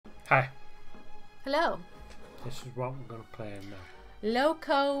Hi. Hello. This is what we're going to play now.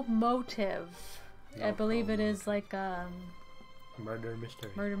 𝕄𝕠𝕥𝗚. I believe it is like murder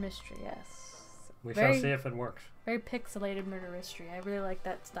mystery. Murder mystery, yes. We shall see if it works. Very pixelated murder mystery. I really like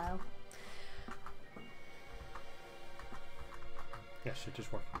that style. Yes, it is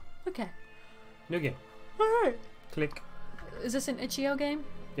working. Okay. New game. Alright. Click. Is this an 𝕄𝕼𝗻 game?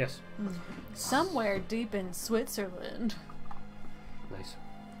 Yes. Somewhere deep in Switzerland. Nice.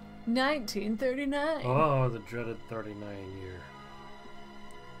 1939. Oh, the dreaded 39 year.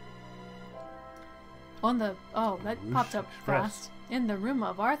 On the that Whoosh popped up Express. fast. In the room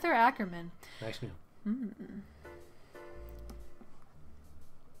of 𝗟𝗏𝗔𝗬. Nice new. Mm.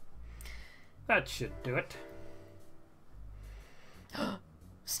 That should do it.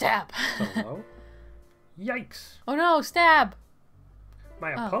 Stab. Hello. Yikes. Oh no, stab.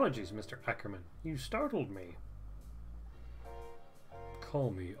 My apologies, Mr. Ackerman. You startled me.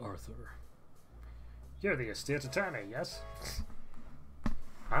 Call me Arthur. You're the estate attorney, yes?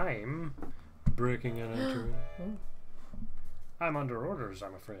 I'm breaking and entering. I'm under orders,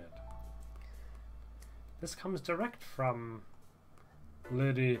 I'm afraid. This comes direct from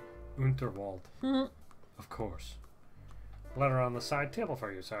Lady 𝕄𝕠𝕥𝗚𝗚. Of course. Letter on the side table for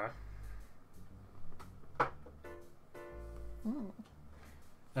you, sir.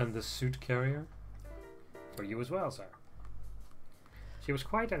 And the suit carrier? For you as well, sir. She was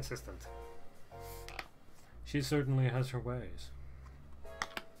quite insistent. She certainly has her ways.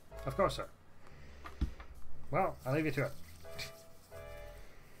 Of course, sir. Well, I'll leave you to it.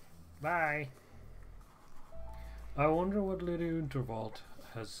 Bye. I wonder what Lady 𝕄𝕠𝕥𝗚𝗚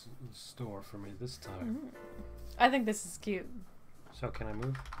has in store for me this time. I think this is cute. So can I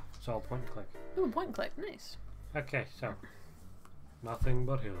move? So I'll point and click. Ooh, point and click. Nice. Okay, so nothing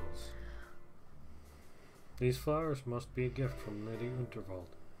but hills. These flowers must be a gift from Lady 𝕄𝕠𝕥𝗚𝗚.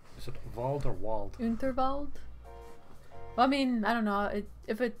 Is it Wald or Wald? 𝕄𝕠𝕥𝗚𝗚? Well, I mean, I don't know.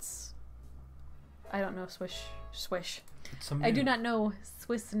 If it's... I don't know Swish. I do not know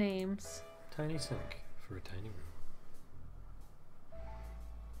Swiss names. Tiny sink for a tiny room.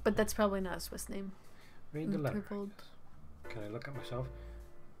 But that's probably not a Swiss name. Read the letter. 𝕄𝕠𝕥𝗚𝗚. Can I look at myself?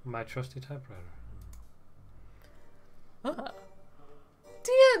 My trusty typewriter.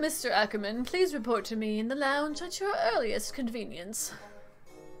 Dear Mr. Ackerman, please report to me in the lounge at your earliest convenience.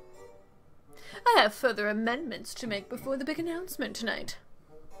 I have further amendments to make before the big announcement tonight.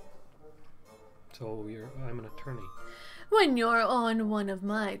 So I'm an attorney. When you're on one of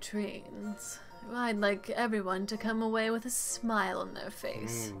my trains, I'd like everyone to come away with a smile on their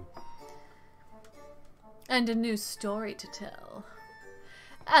face. And a new story to tell.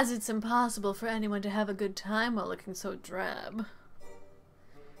 As it's impossible for anyone to have a good time while looking so drab.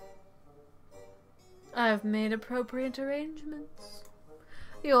 I've made appropriate arrangements.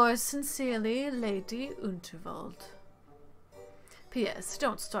 Yours sincerely, Lady 𝕄𝕠𝕥𝗚𝗚. P.S.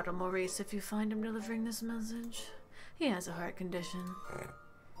 Don't startle Maurice if you find him delivering this message. He has a heart condition.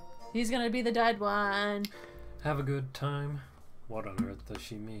 He's gonna be the dead one. Have a good time. What on earth does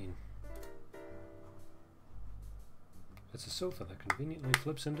she mean? It's a sofa that conveniently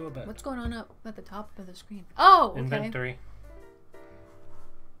flips into a bed. What's going on up at the top of the screen? Oh, okay. Inventory.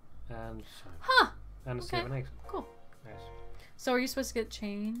 And sign. Huh. And a save and exit. Cool. Nice. So are you supposed to get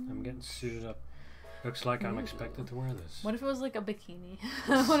chained? I'm getting suited up. Looks like I'm expected to wear this. What if it was like a bikini?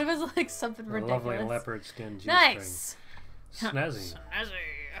 What if it was like something A ridiculous? lovely leopard skin G-string. Nice. Snazzy.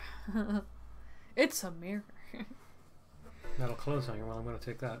 Snazzy. It's a mirror. Metal clothes hanger. Well, I'm going to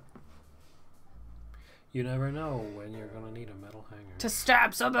take that. You never know when you're going to need a metal hanger. To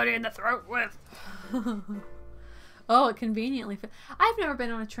stab somebody in the throat with. Oh, it conveniently fit. I've never been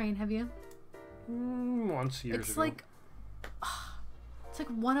on a train, have you? Once years ago. It's like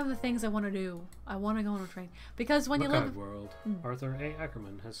one of the things I want to do. I want to go on a train. Because when you live... World, Arthur A.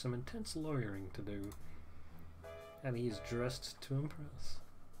 Ackerman has some intense lawyering to do. And he's dressed to impress.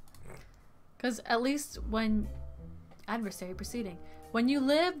 Because at least when... Adversary proceeding. When you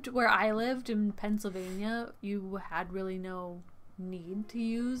lived where I lived in Pennsylvania, you had really no need to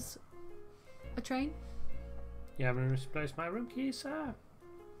use a train. You haven't misplaced my room keys, sir?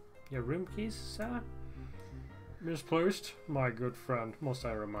 Your room keys, sir? Misplaced? My good friend, must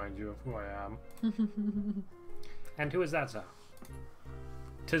I remind you of who I am? And who is that, sir?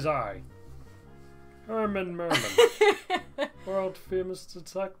 'Tis I, Herman Merman, world famous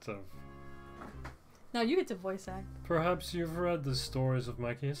detective. Now you get to voice act. Perhaps you've read the stories of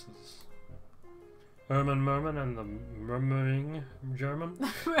my cases. Herman Merman and the Murmuring German.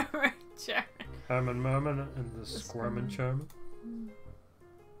 Herman Merman and the Squirming German.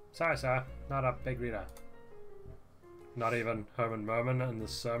 Sorry, sir, not a big reader. Not even Herman Merman and the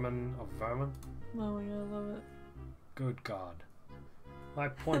Sermon of Vermin? Oh my god, I love it. Good God. My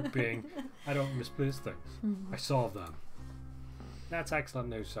point being, I don't misplace things. I solve them. That's excellent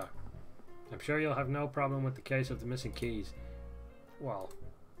news, sir. I'm sure you'll have no problem with the case of the missing keys. Well...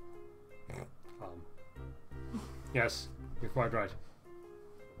 yes, you're quite right.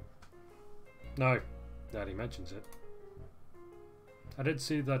 No, that he mentions it. I did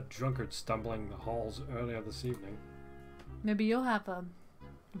see that drunkard stumbling the halls earlier this evening. Maybe you'll have a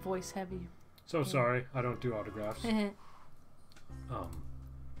voice heavy. So sorry, I don't do autographs.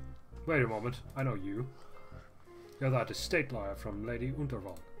 Wait a moment, I know you. You're that estate lawyer from Lady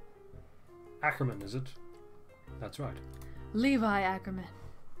Unterwald. Ackerman, is it? That's right. Levi Ackerman.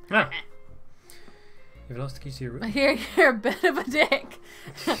 Ah. You've lost the keys to your room? I hear you're a bit of a dick.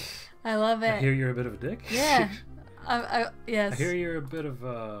 I love it. I hear you're a bit of a dick? Yeah. Yes. I hear you're a bit of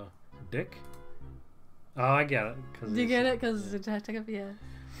a dick. Oh, I get it. Do you get it? Because it's a detective? Yeah.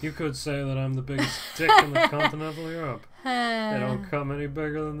 You could say that I'm the biggest dick in the continental Europe. They don't come any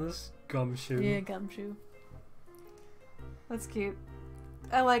bigger than this gumshoe. Yeah, gumshoe. That's cute.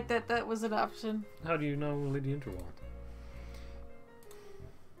 I like that. That was an option. How do you know Lady Unterwald?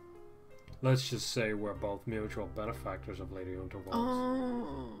 Let's just say we're both mutual benefactors of Lady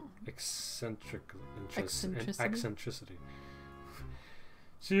Unterwald's eccentricity.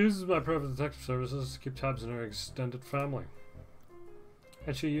 She uses my private detective services to keep tabs on her extended family.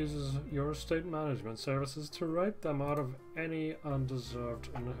 And she uses your estate management services to write them out of any undeserved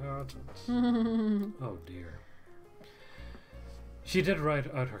inheritance. Oh dear. She did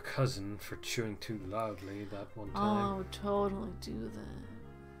write out her cousin for chewing too loudly that one time. Oh, totally do that.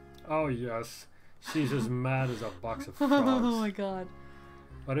 Oh yes, she's as mad as a box of frogs. Oh my god.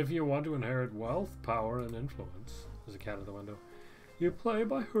 But if you want to inherit wealth, power, and influence, there's a cat at the window, you play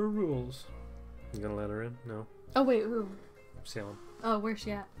by her rules. You gonna let her in? No. Oh wait, who? Salem. Oh, where's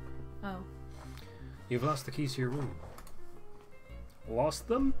she at? Oh. You've lost the keys to your room. Lost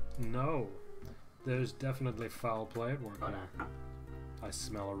them? No. There's definitely foul play at work here. I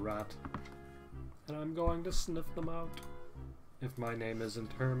smell a rat. And I'm going to sniff them out. If my name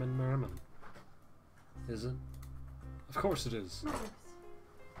isn't Herman Merman. Is it? Of course it is.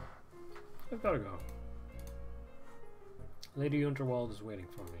 I've gotta go. Lady Unterwald is waiting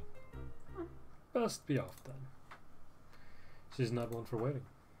for me. Best be off then. She's not one for waiting.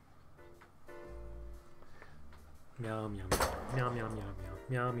 Meow meow meow meow meow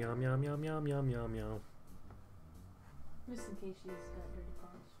meow meow meow meow meow meow meow meow. Just in case she's got dirty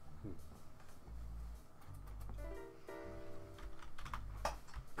paws.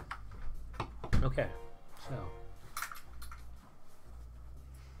 Okay, so.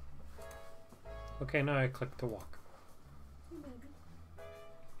 Okay, now I click to walk.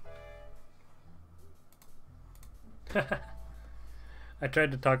 I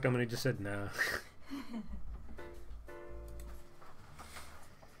tried to talk to him and he just said no.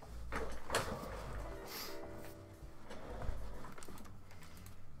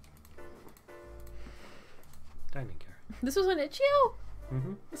 Dining care. This was on Itch.io?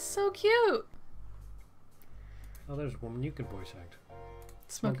 Mm-hmm. It's so cute. Oh, there's a woman you can voice act.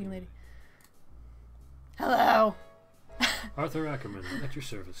 Smoking lady. Hello. Arthur Ackerman, at your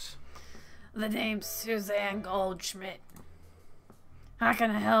service. The name's Suzanne Goldschmidt. How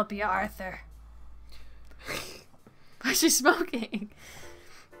can I help you, Arthur? Why's she smoking?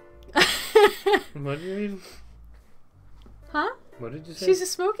 What do you mean? Huh? What did you say? She's a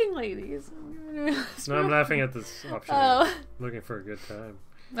smoking lady. No, I'm laughing at this option. Oh. Looking for a good time.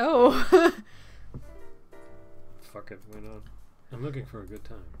 Oh. Fuck it, why not? I'm looking for a good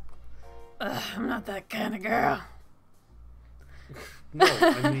time. I'm not that kind of girl. No,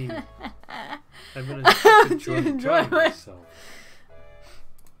 I mean, I've been enjoying myself.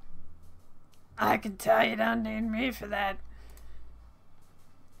 I can tell you don't need me for that.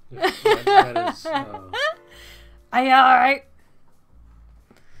 That is, Are you alright?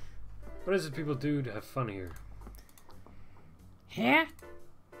 what is it people do to have fun here? Here?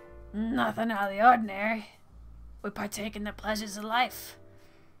 Nothing out of the ordinary. We partake in the pleasures of life.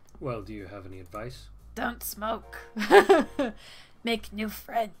 Well, do you have any advice? Don't smoke. Make new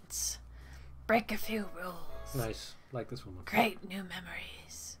friends. Break a few rules. Nice. Like this one. Create new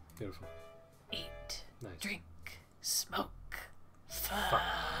memories. Beautiful. Eat. Nice. Drink. Smoke. Fuck.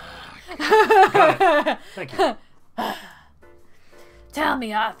 Got it. Thank you. Tell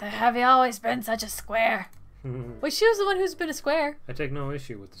me, Arthur, have you always been such a square? Wait, she was the one who's been a square. I take no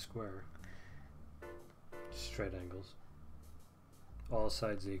issue with the square. Straight angles. All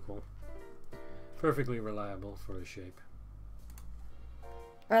sides equal. Perfectly reliable for a shape.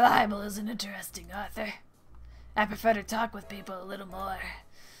 Reliable isn't interesting, Arthur. I prefer to talk with people a little more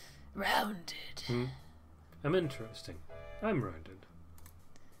rounded. I'm interesting. I'm rounded.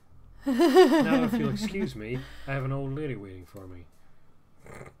 Now, if you'll excuse me, I have an old lady waiting for me.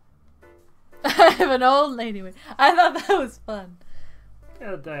 I have an old lady waiting. I thought that was fun.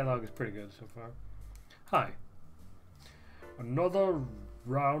 Yeah, the dialogue is pretty good so far. Hi. Another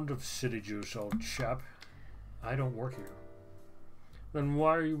round of city juice, old chap. I don't work here. Then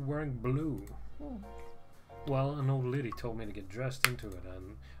why are you wearing blue? Well, an old lady told me to get dressed into it,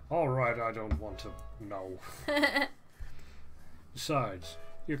 and... Alright, I don't want to know. Besides,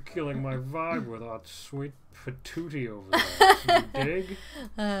 you're killing my vibe with that sweet patootie over there. You dig?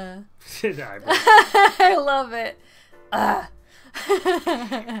 Did I? I love it. That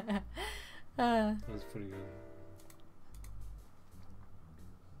was pretty good.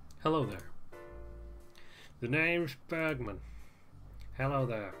 Hello there. The name's Bergman. Hello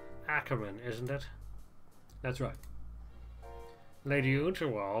there. Ackerman, isn't it? That's right. Lady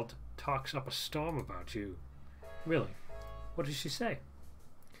𝗠𝗔𝗠 talks up a storm about you. Really? What does she say?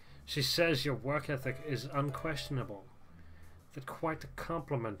 She says your work ethic is unquestionable. That's quite the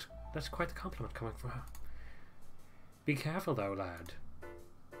compliment coming from her. Be careful though, lad.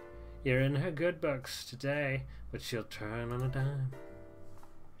 You're in her good books today, but she'll turn on a dime.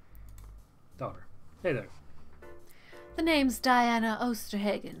 Daughter. Hey there. The name's Diana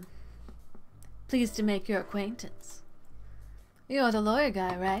Osterhagen. Pleased to make your acquaintance. You're the lawyer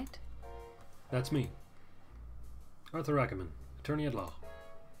guy, right? That's me. Arthur Ackerman, attorney at law.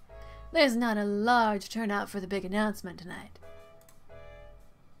 There's not a large turnout for the big announcement tonight.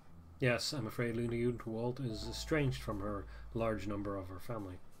 Yes, I'm afraid Lady 𝗠𝗔𝗠 is estranged from her large number of her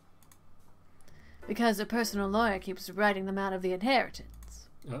family. Because her personal lawyer keeps writing them out of the inheritance.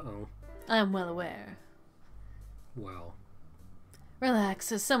 Uh-oh. I'm well aware. Well.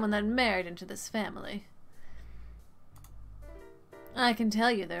 Relax, as someone that married into this family. I can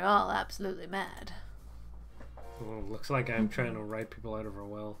tell you they're all absolutely mad. Well, looks like I'm trying to write people out of her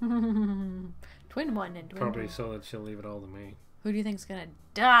well. Twin one and twin Probably one. so that she'll leave it all to me. Who do you think's gonna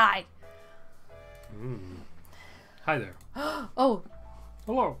die? Hi there. Oh. Hello.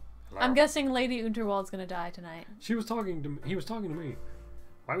 Hello. I'm guessing Lady 𝗠𝗔𝗠's gonna die tonight. She was talking to me. He was talking to me.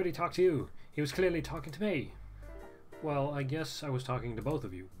 Why would he talk to you? He was clearly talking to me. Well, I guess I was talking to both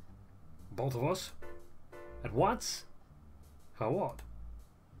of you. Both of us? At once? How odd.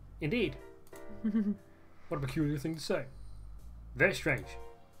 Indeed. What a peculiar thing to say. Very strange.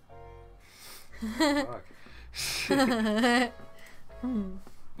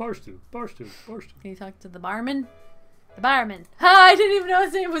 Barstool. Can you talk to the barman? The barman. Ha! I didn't even know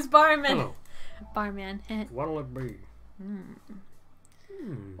his name was Barman. Hello. Barman. What'll it be?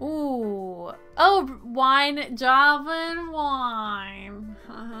 Ooh. Oh, wine. Javan wine.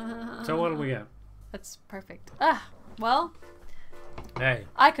 So what do we get? That's perfect. Ah, well. Hey.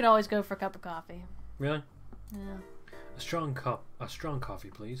 I could always go for a cup of coffee. Really? Yeah. A strong coffee,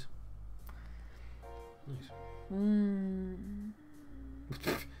 please. Nice.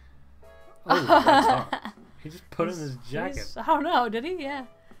 Oh, that's hot. He just put it in his jacket. I don't know, did he? Yeah.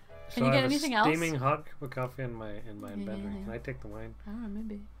 Can you get anything else? Steaming hot cup of coffee in my bedroom. Can I take the wine? I don't know,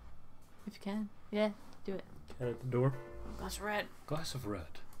 maybe. If you can. Yeah, do it. Head at the door. Glass of red. Glass of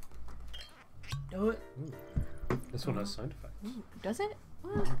red. Do it. Ooh. This one has sound effects. Ooh, does it?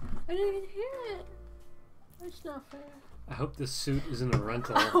 What? I didn't even hear it. That's not fair. I hope this suit isn't a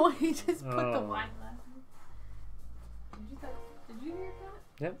rental. Oh, he just put the wine glass in. Did you hear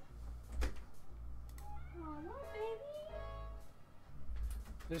that? Yep. Oh, what,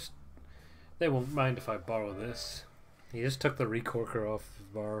 baby? They won't mind if I borrow this. He just took the recorker off the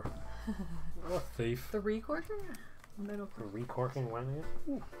bar. What a thief. The recorker? The recorking wine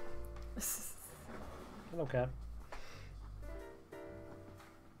here? Hello, cat.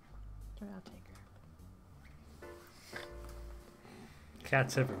 I'll take her.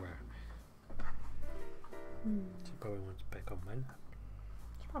 Cats everywhere. She probably wants to pick up my lap.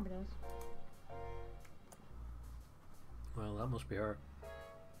 She probably does. Well, that must be her.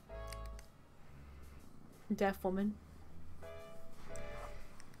 Deaf woman.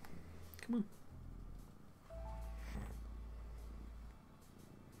 Come on.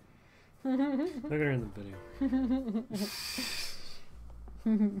 Look at her in the video.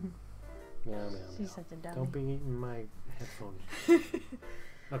 Meow, meow, She's meow. such a dummy. Don't be eating my headphones.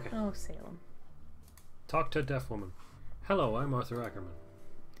 Okay. Oh, Salem. Talk to a deaf woman. Hello, I'm Arthur Ackerman.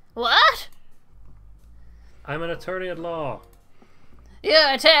 What? I'm an attorney at law.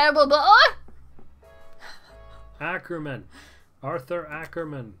 You're a terrible boy? Ackerman. Arthur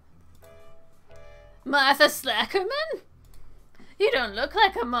Ackerman. Martha Slackerman? You don't look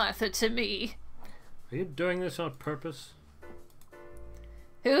like a Martha to me. Are you doing this on purpose?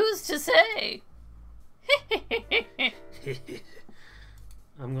 Who's to say?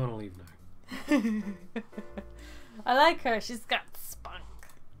 I'm gonna leave now. I like her. She's got spunk.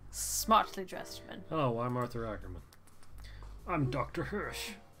 Smartly dressed woman. Hello, I'm Arthur Ackerman. I'm Dr.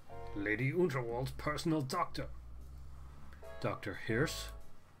 Hirsch, Lady Unterwald's personal doctor. Dr. Hirsch?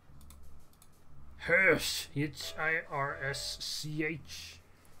 Hirsch! H-I-R-S-C-H.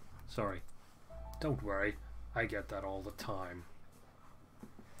 Sorry. Don't worry. I get that all the time.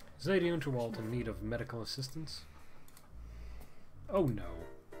 Is Lady Unterwald in need of medical assistance? Oh no.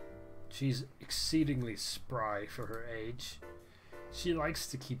 She's exceedingly spry for her age. She likes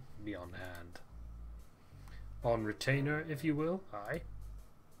to keep me on hand. On retainer, if you will. Aye.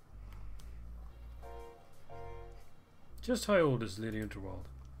 Just how old is Lady Unterwald?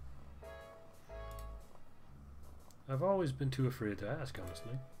 I've always been too afraid to ask,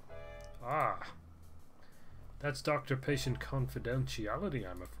 honestly. Ah. That's doctor-patient confidentiality,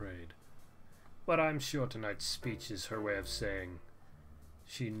 I'm afraid. But I'm sure tonight's speech is her way of saying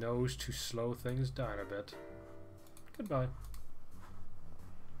she knows to slow things down a bit. Goodbye.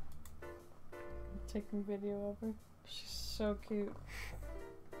 Taking video of her. She's so cute.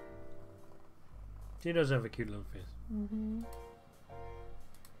 She does have a cute little face. Mm-hmm.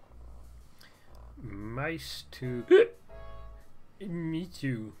 Nice to meet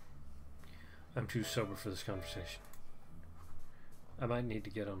you. I'm too sober for this conversation. I might need to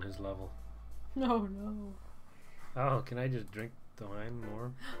get on his level. No, no. Oh, can I just drink the wine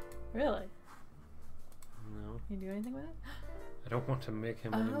more? Really? No. Can you do anything with it? I don't want to make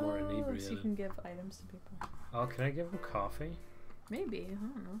him any more inebriated. So you can give items to people. Oh, can I give him coffee? Maybe. I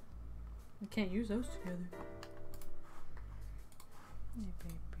don't know. We can't use those together. Hey,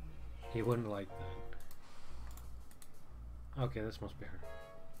 baby. He wouldn't like that. Okay, this must be her.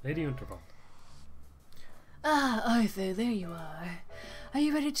 Lady Unterwald. Ah, Arthur, there you are. Are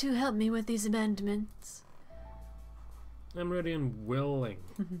you ready to help me with these amendments? I'm ready and willing.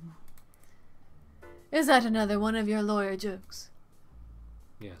 Is that another one of your lawyer jokes?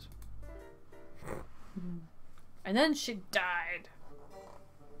 Yes. And then she died.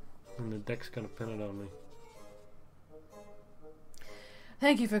 And the deck's gonna pin it on me.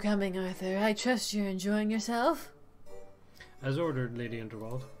 Thank you for coming, Arthur. I trust you're enjoying yourself. As ordered, Lady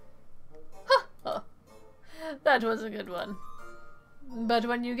Unterwald. Oh, that was a good one. But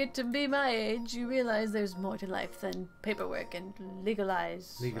when you get to be my age, you realize there's more to life than paperwork and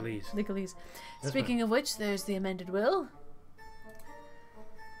legalese. That's Speaking right. of which, there's the amended will.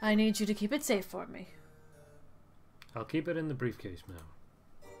 I need you to keep it safe for me. I'll keep it in the briefcase now.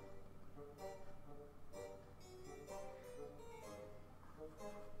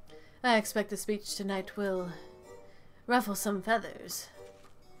 I expect the speech tonight will ruffle some feathers.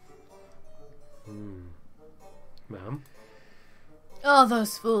 Ma'am? All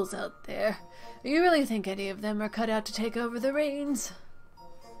those fools out there. You really think any of them are cut out to take over the reins?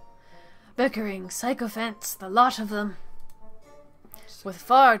 Bickering sycophants, the lot of them. With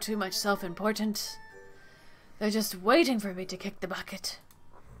far too much self-importance. They're just waiting for me to kick the bucket.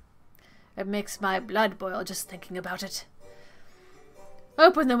 It makes my blood boil just thinking about it.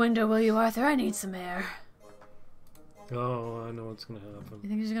 Open the window, will you, Arthur? I need some air. Oh, I know what's gonna happen. You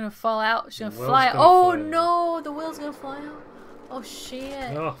think she's gonna fall out? She's gonna The fly out. will's Oh gonna fly no, the will's gonna fly out. Oh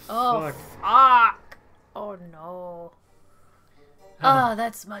shit. Oh, Oh fuck. fuck. Oh no. Ah,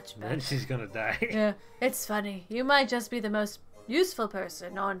 that's much Then better. she's gonna die. Yeah, it's funny. You might just be the most useful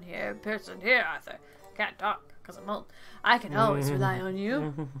person here, Arthur. Can't talk because I'm old. I can always rely on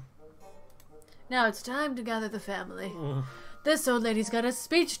you. Now it's time to gather the family. This old lady's got a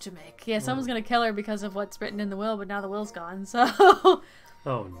speech to make. Yeah, someone's gonna kill her because of what's written in the will, but now the will's gone, so... Oh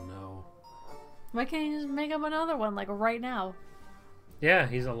no. Why can't you just make up another one, like, right now? Yeah,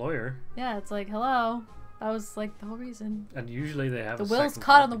 he's a lawyer. Yeah, it's like, hello. That was, like, the whole reason. And usually they have The a will's second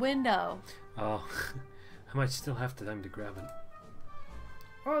caught on the copy. window. Oh, I might still have time to grab it.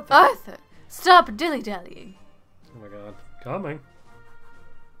 Arthur! Arthur! Stop dilly-dallying. Oh my god. Coming.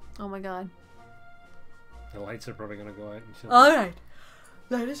 Oh my god. The lights are probably gonna go out and she'll... Alright.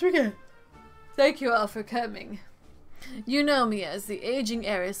 Let us begin. Thank you all for coming. You know me as the aging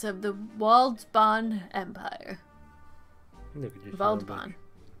heiress of the Waldbahn Empire. Look at you, Waldbahn.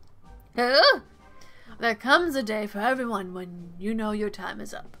 Huh? There comes a day for everyone when you know your time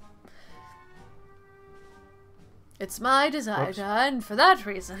is up. It's my desire Whoops. to end for that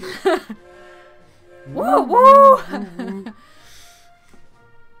reason. Woo woo!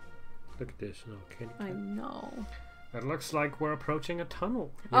 Look at this. Okay. I know. It looks like we're approaching a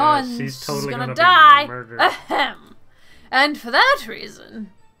tunnel. Oh, Yes, and he's totally she's gonna be die. murdered. Ahem. And for that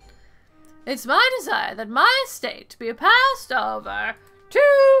reason, It's my desire that my estate be passed over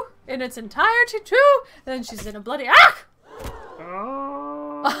to, in its entirety to, and then she's in a bloody,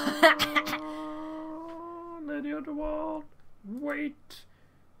 Oh, Lady Underworld, wait.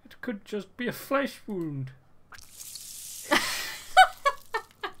 It could just be a flesh wound.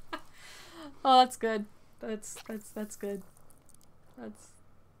 Oh, that's good. That's good.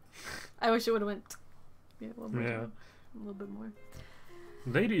 I wish it would have went a little bit more.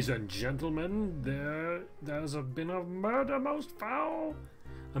 Ladies and gentlemen, there's been a murder most foul,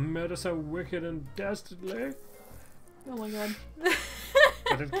 a murder so wicked and dastardly Oh my god.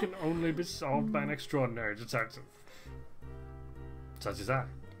 that it can only be solved by an extraordinary detective, such as I,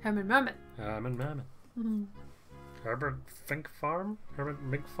 Herman Merman. Herman Merman. Herbert Minkfarm.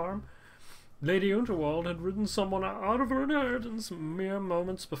 Lady Unterwald had ridden someone out of her inheritance mere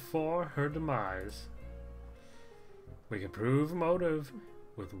moments before her demise. We can prove motive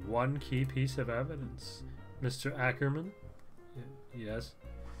with one key piece of evidence. Mr. Ackerman? Yes?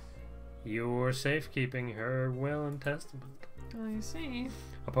 You were safekeeping her will and testament. I see.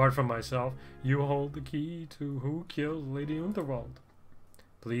 Apart from myself, you hold the key to who killed Lady Unterwald.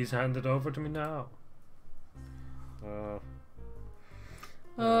 Please hand it over to me now. I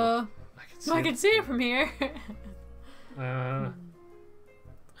can see it from here. I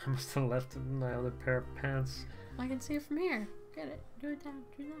must have left it in my other pair of pants. I can see it from here. Get it. Do it down.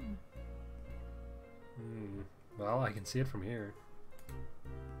 Do that. Well, I can see it from here.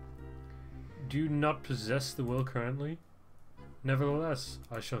 Do you not possess the will currently? Nevertheless,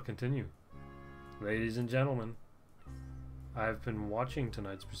 I shall continue. Ladies and gentlemen, I have been watching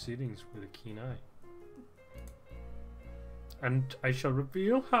tonight's proceedings with a keen eye. And I shall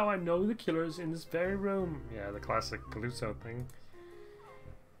reveal how I know the killer is in this very room. Yeah, the classic Caluso thing.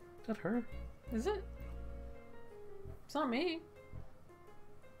 Is that her? Is it? It's not me.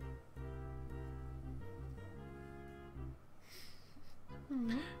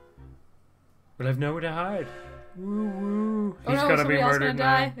 But I've nowhere to hide. Woo woo. Oh, He's no, gonna be else murdered gonna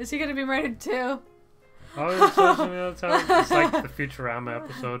now. die? Is he gonna be murdered too? Oh, it's watching me all the time. It's like the Futurama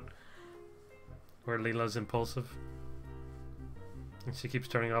episode where Leela's impulsive. And she keeps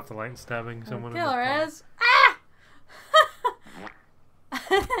turning off the light and stabbing someone. Killer is.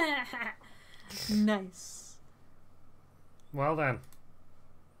 Nice. Well then.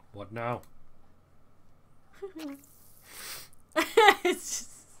 What now? It's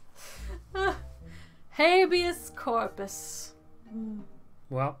just... habeas corpus.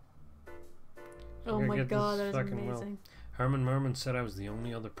 Well. Oh my god, that is amazing. Will. Herman Merman said I was the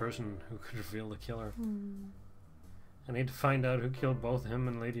only other person who could reveal the killer. I need to find out who killed both him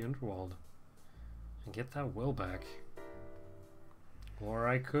and Lady Unterwald. And get that will back. Or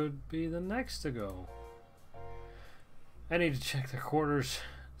I could be the next to go. I need to check their quarters,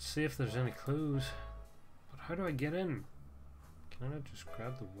 see if there's any clues. But how do I get in? Can I not just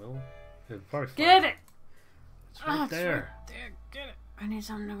grab the will? It'd probably get it! It's right there. Right there. Get it. I need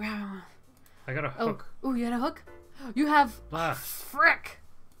something to grab him. I got a hook. Oh, you got a hook? You have... Frick!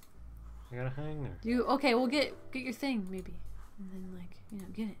 I got a hanger. You... Okay, we'll get your thing, maybe. And then, like,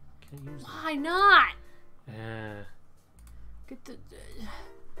 get it. Can't use Why not? Get the...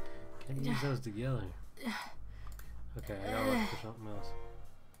 Can't use those together. Okay, I gotta look for something else.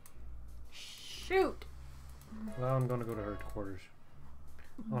 Shoot! Well, I'm gonna go to her quarters.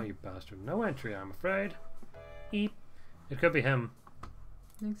 Oh, you bastard. No entry, I'm afraid. Eep. It could be him.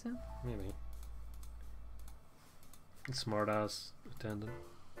 Think so? Maybe. Smart ass attendant.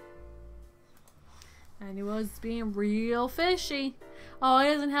 And he was being real fishy. Oh, he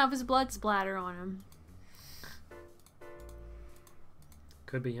doesn't have his blood splatter on him.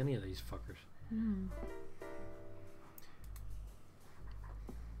 Could be any of these fuckers.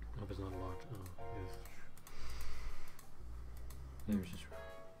 Hope it's not locked. Oh, yes. There's his room.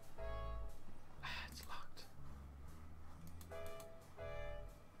 It's locked.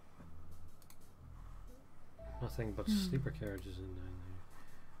 Nothing but sleeper carriages in there.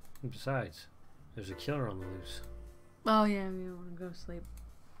 And besides, there's a killer on the loose. Oh yeah, we want to go sleep.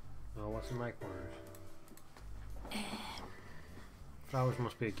 Oh, what's in my quarters? Flowers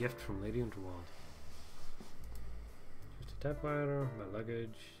must be a gift from Lady Unterwald. Just a typewriter, my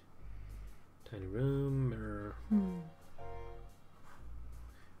luggage, tiny room, mirror. I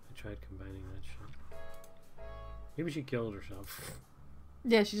tried combining that shit. Maybe she killed herself.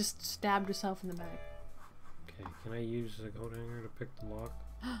 Yeah, she just stabbed herself in the back. Okay, can I use a coat hanger to pick the lock?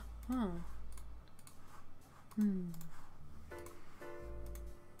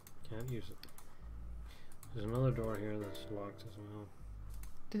 Can't use it. There's another door here that's locked as well.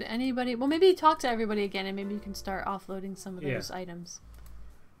 Did anybody... Well, maybe talk to everybody again and maybe you can start offloading some of those items.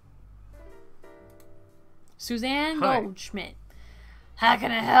 Suzanne Hi. Goldschmidt. How can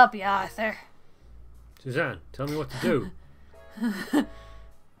I help you, Arthur? Suzanne, tell me what to do.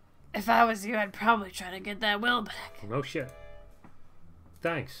 If I was you, I'd probably try to get that will back. No shit.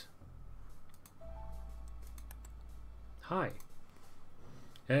 Thanks. Hi.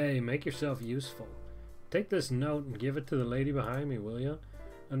 Hey, make yourself useful. Take this note and give it to the lady behind me, will ya?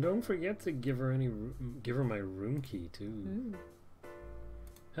 And don't forget to give her my room key too. Ooh.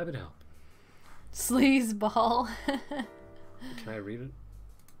 Happy to help. Sleazeball. Can I read it?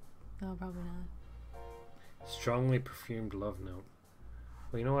 No, probably not. Strongly perfumed love note.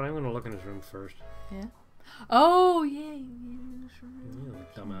 Well, you know what? I'm gonna look in his room first. Yeah. Oh yeah. You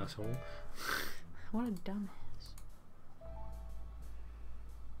dumb asshole. What a dumbass.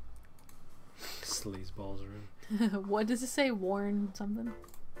 Sleazeballs room. What does it say? Worn something?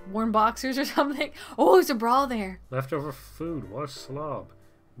 Worn boxers or something? Oh, there's a bra there. Leftover food. What a slob.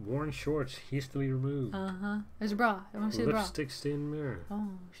 Worn shorts hastily removed. There's a bra. I want to see the bra. Lipstick stained mirror. Oh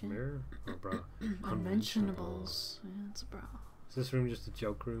shit. Mirror or bra? Unmentionables. Yeah, it's a bra. Is this room just a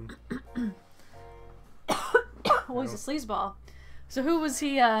joke room? Oh, he's a sleazeball. So who was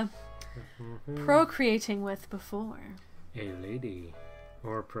he procreating with before? A lady.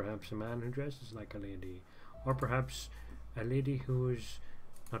 Or perhaps a man who dresses like a lady. Or perhaps a lady who is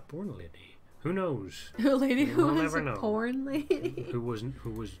not born a lady. Who knows? A lady who We'll was never a know. porn lady? Who was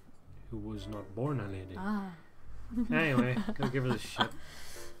not born a lady. Ah. Anyway, go give her this shit.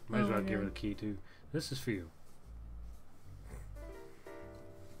 Might as Oh well my give her God. the key too. This is for you.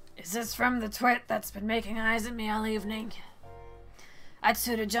 Is this from the twit that's been making eyes at me all evening? I'd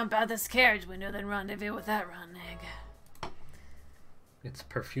sooner jump out this carriage window than rendezvous with that rotten egg. It's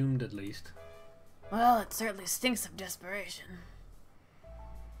perfumed at least. Well, it certainly stinks of desperation.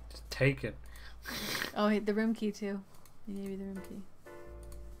 Just take it. Oh, the room key too. He gave you the room key.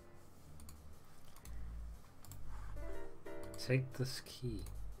 Take this key.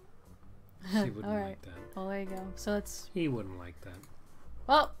 He wouldn't All right. like that. Well, there you go. So it's He wouldn't like that.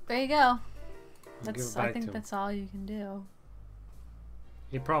 well, there you go. Give That's it back I to think him. that's all you can do.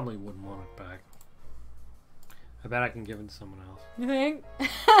 He probably wouldn't want it back. I bet I can give it to someone else. You think?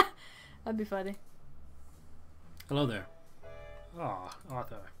 That'd be funny. Hello there. Ah,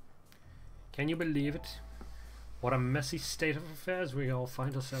 Arthur. Can you believe it? What a messy state of affairs we all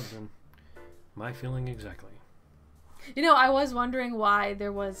find ourselves in. My feeling exactly. You know, I was wondering why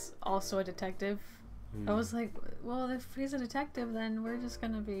there was also a detective. I was like, well, if he's a detective, then we're just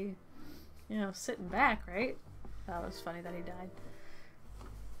gonna be, sitting back, right? That was funny that he died.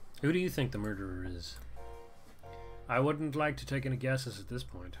 Who do you think the murderer is? I wouldn't like to take any guesses at this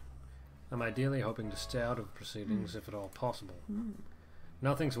point. I'm ideally hoping to stay out of proceedings if at all possible.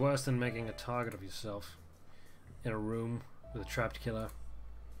 Nothing's worse than making a target of yourself in a room with a trapped killer.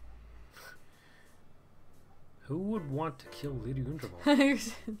 Who would want to kill Lady Unterwald?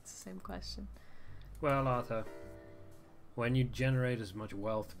 It's the same question. Well, Arthur, when you generate as much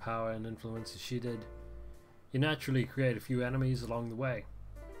wealth, power, and influence as she did, you naturally create a few enemies along the way.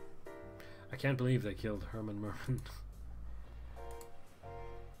 I can't believe they killed Herman Merman.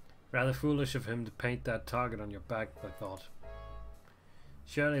 Rather foolish of him to paint that target on your back, I thought.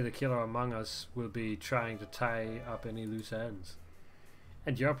 Surely the killer among us will be trying to tie up any loose ends.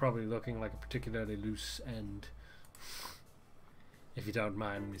 And you're probably looking like a particularly loose end. If you don't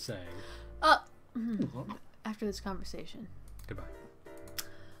mind me saying. After this conversation. Goodbye.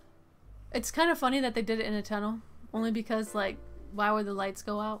 It's kind of funny that they did it in a tunnel. Only because, like, why would the lights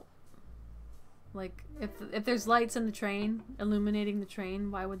go out? Like, if there's lights in the train, illuminating the train,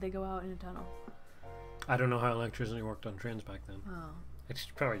 why would they go out in a tunnel? I don't know how electricity worked on trains back then. Oh. It's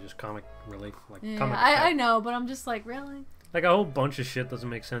probably just comic relief. Like, Yeah, comic I know, but I'm just like, really? Like, a whole bunch of shit doesn't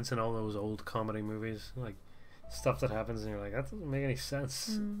make sense in all those old comedy movies. Like, stuff that happens and you're like, that doesn't make any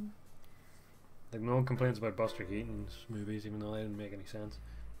sense. Like, no one complains about Buster Keaton's movies, even though they didn't make any sense.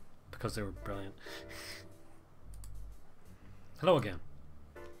 Because they were brilliant. Hello again.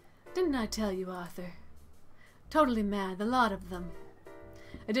 Didn't I tell you, Arthur? Totally mad, the lot of them.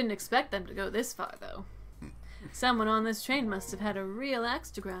 I didn't expect them to go this far, though. Someone on this train must have had a real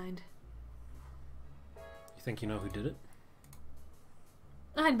axe to grind. You think you know who did it?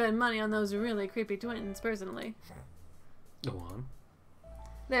 I'd bet money on those really creepy twins, personally. Go on.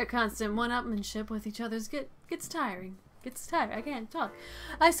 Their constant one-upmanship with each other's gets tiring. Gets tired. I can't talk.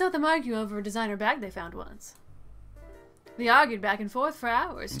 I saw them argue over a designer bag they found once. They argued back and forth for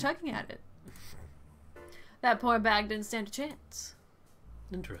hours, chugging at it. That poor bag didn't stand a chance.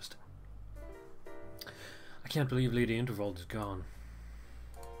 Interesting. I can't believe Lady Unterwald is gone.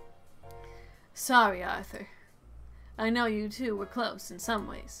 Sorry, Arthur. I know you two were close in some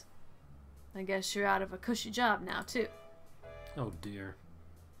ways. I guess you're out of a cushy job now, too. Oh dear.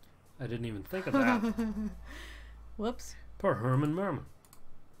 I didn't even think of that. Whoops. Poor Herman Merman.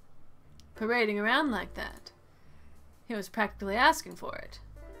 Parading around like that. He was practically asking for it.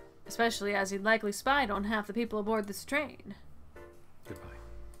 Especially as he'd likely spied on half the people aboard this train. Goodbye.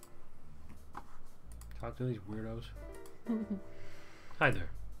 Talk to these weirdos. Hi there.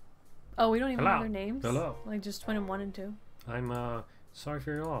 Oh, we don't even Hello. know their names? Hello. Like just twin and 1 and 2. I'm sorry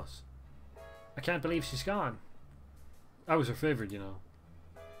for your loss. I can't believe she's gone. I was her favorite, you know.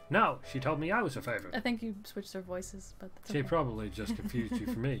 No, she told me I was her favorite. I think you switched their voices, but that's She okay. probably just confused you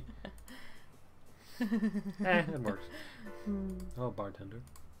for me. It works. Oh, bartender.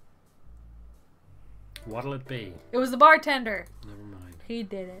 What'll it be? It was the bartender. Never mind. He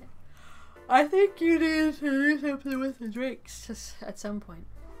did it. I think you need to do something with the drinks just at some point.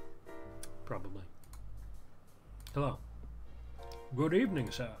 Probably. Hello. Good evening,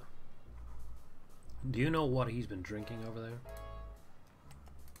 sir. Do you know what he's been drinking over there?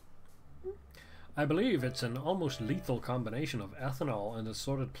 I believe it's an almost lethal combination of ethanol and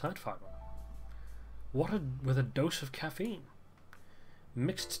assorted plant fiber. With a dose of caffeine.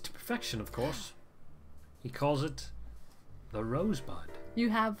 Mixed to perfection, of course. He calls it the rosebud. You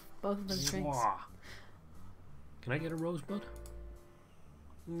have both of those drinks. Mwah. Can I get a rosebud?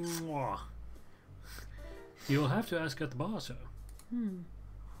 Mwah. You'll have to ask at the bar, sir.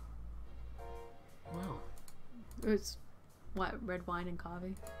 Wow. It's what, red wine and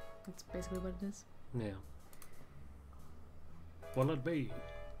coffee? That's basically what it is. Yeah. What'll it be?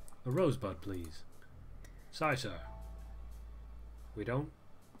 A rosebud, please. Sorry, sir. We don't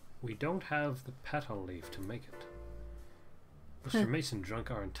have the petal leaf to make it. Mr. Mason drank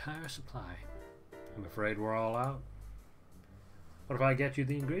our entire supply. I'm afraid we're all out. What if I get you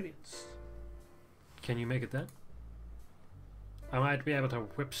the ingredients? Can you make it then? I might be able to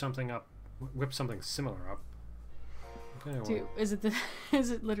whip something similar up. Okay, well. Is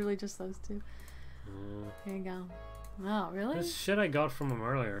it literally just those two? There you go. Oh, really? This shit I got from him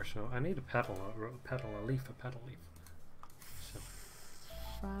earlier, so I need a petal leaf. So.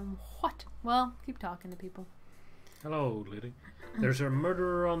 From what? Well, keep talking to people. Hello, lady. There's a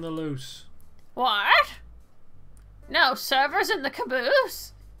murderer on the loose. What? No servers in the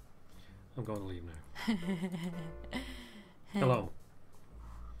caboose? I'm going to leave now. Hello.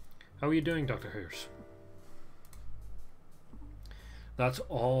 How are you doing, Dr. Hirsch? That's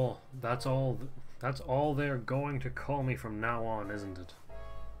all they're going to call me from now on, isn't it?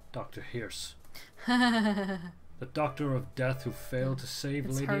 Dr. Hirsch. The doctor of death who failed to save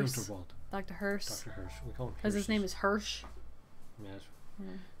Lady Unterwald. Dr. Hirsch. Dr. Hirsch. We call him Hirsch. Because his name is Hirsch. Yes.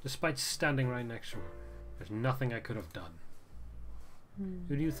 Yeah. Despite standing right next to her, there's nothing I could have done.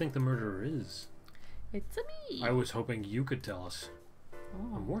 Who do you think the murderer is? It's me. I was hoping you could tell us.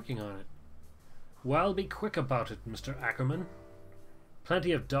 Oh. I'm working on it. Well, be quick about it, Mr. Ackerman.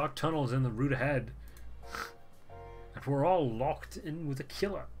 Plenty of dark tunnels in the route ahead. And we're all locked in with a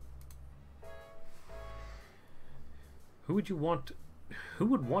killer. Who would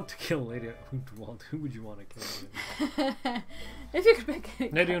want to kill Lady Unterwald? Who would you want to kill? If you could pick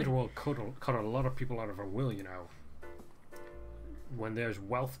any Lady Unterwald cut a lot of people out of her will, you know. When there's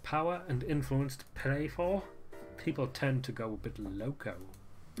wealth, power, and influence to play for, people tend to go a bit loco.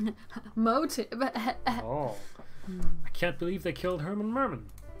 motive. Oh. I can't believe they killed Herman Merman.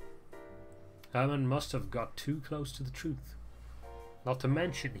 Herman must have got too close to the truth. Not to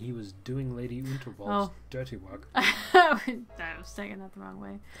mention he was doing Lady Unterwald's dirty work. I was taking that the wrong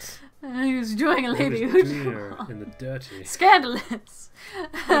way. He was doing a Lady Unterwald. In the dirty. Scandalous.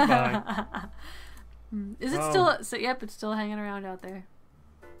 Goodbye. Is it still? So, yep, it's still hanging around out there.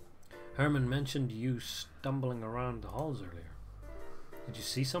 Herman mentioned you stumbling around the halls earlier. Did you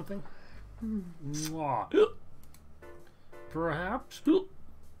see something? Mwah. Perhaps?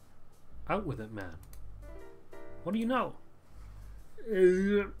 Out with it, man. What do you know?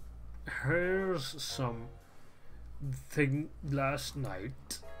 Here's some thing last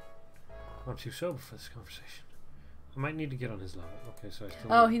night. I'm too sober for this conversation. I might need to get on his level. Okay, so I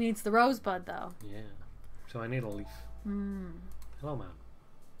still he needs the rosebud, though. Yeah. So I need a leaf. Hello, man.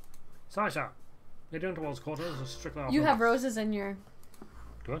 Sorry, sir. Lady Unterwald's quarters are strictly off. You have roses in your...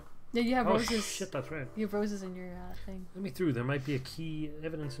 Do I? Yeah, you have Oh, roses. shit, that's right. You have roses in your thing. Let me through. There might be a key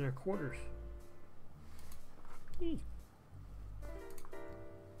evidence in her quarters.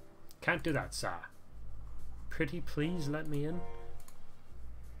 Can't do that, sir. Pretty please let me in?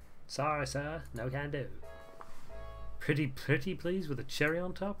 Sorry, sir. No can do. Pretty please with a cherry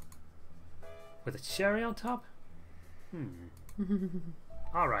on top? With a cherry on top?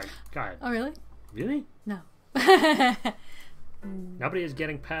 Alright, go ahead. Oh, really? Really? No. Nobody is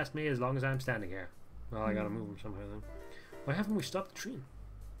getting past me as long as I'm standing here. Well, I gotta move him somehow then. Why haven't we stopped the train?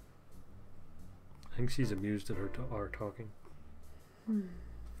 I think she's amused at our talking.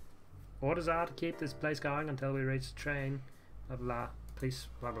 Orders are to keep this place going until we reach the train. Blah blah. Police.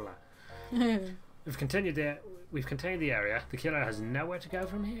 Blah blah blah. We've contained the area. The killer has nowhere to go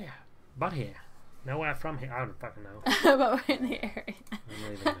from here. But here. Nowhere from here. I don't fucking know. But we're in the area. I'm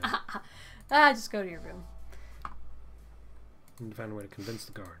leaving Ah, just go to your room. Need to find a way to convince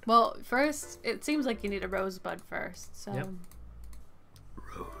the guard. Well, first, it seems like you need a rosebud first, so... Yep.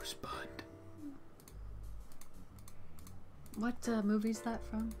 Rosebud. What movie is that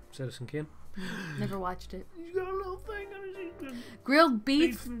from? Citizen Kane. Never watched it. He's got a little thing on his Grilled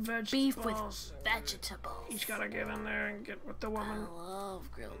beef and vegetables. beef with vegetables. He's gotta get in there and get with the woman. I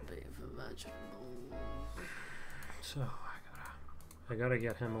love grilled beef and vegetables. So I gotta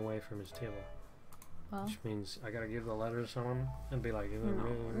get him away from his table. Well, Which means I gotta give the letter to someone and be like,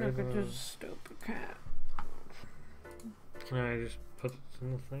 look at this stupid cat. Can I just put it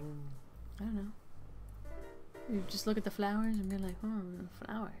in the thing? I don't know. You just look at the flowers and be like,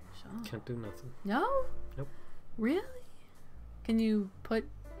 flowers. Oh. Can't do nothing. No? Nope. Really? Can you put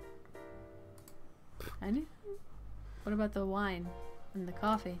anything? What about the wine and the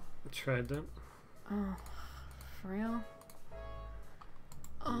coffee? I tried that. Oh, for real?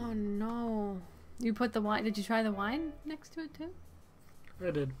 Oh no. You put the wine, did you try the wine next to it too?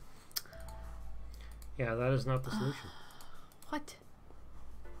 I did. Yeah, that is not the solution. What?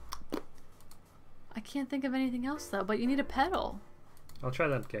 I can't think of anything else though, but you need a pedal. I'll try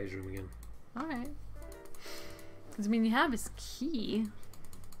that guy's room again. Alright. Because I mean, you have his key.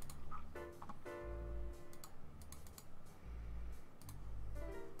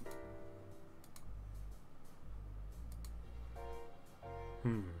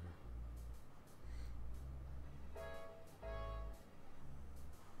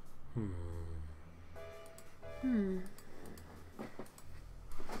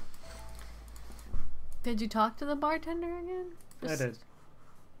 Did you talk to the bartender again? I did.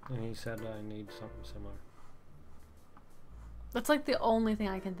 And he said I need something similar. That's like the only thing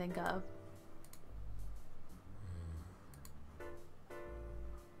I can think of.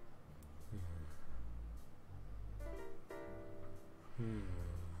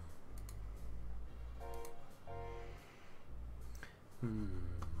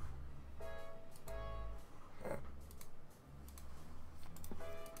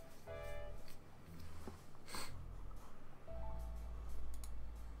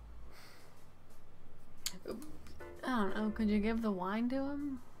 I don't know. Could you give the wine to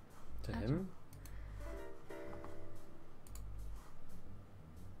him? To him?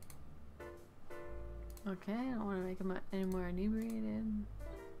 Okay, I don't want to make him any more inebriated.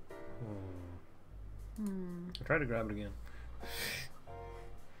 I tried to grab it again.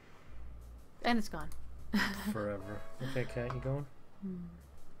 And it's gone. Forever. Okay, cat, you going?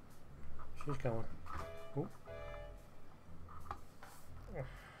 She's going. Oh.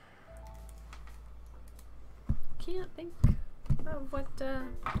 Can't think of what to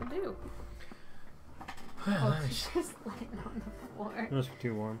do. Well, Oh, she's just laying on the floor. it must be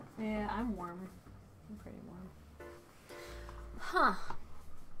too warm. Yeah, I'm warm. I'm pretty warm. Huh.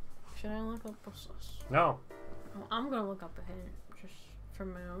 Should I look up what's this? No. Oh, I'm gonna look up ahead just for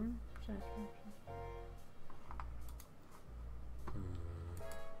my own satisfaction.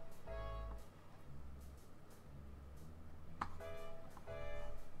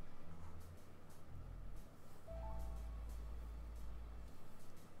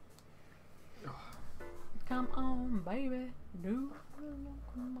 Come on, baby. Do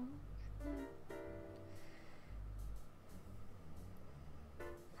come on.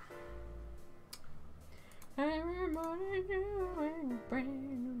 Everybody doing brand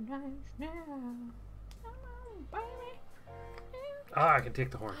new nights now. Come on, baby. Ah, I can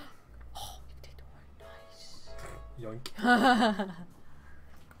take the horn. Oh, you take the horn. Nice. Yoink.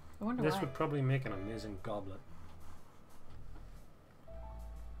 I wonder This why. would probably make an amazing goblet.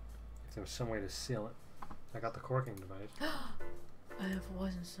 If there was some way to seal it. I got the corking device. If it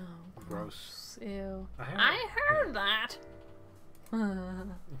wasn't so Gross. Ew. I heard that.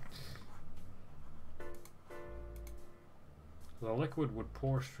 The liquid would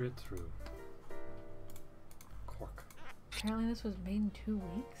pour straight through. Cork. Apparently this was made in 2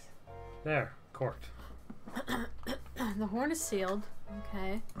 weeks. There, corked. The horn is sealed.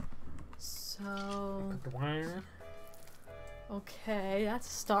 Okay. So... Put the wine in. Okay, that's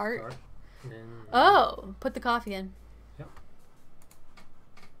a start. Start. And then Oh! Put the coffee in. Yep.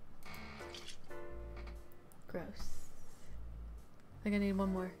 Gross. I think I need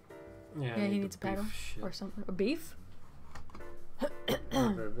one more. Yeah, Yeah, I he need needs a the beef paddle shit. or something. Or beef?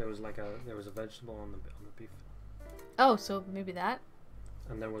 There was like a vegetable on the beef. Oh, so maybe that.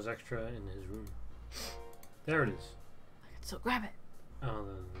 And there was extra in his room. There it is. So grab it. Oh,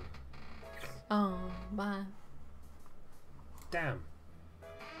 Oh, bye. damn.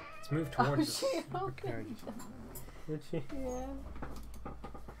 Let's move towards she the opened carriage. it. Did she? Yeah.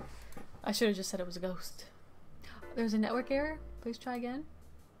 I should have just said it was a ghost. There's a network error. Please try again.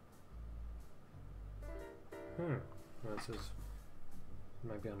 Well, it says it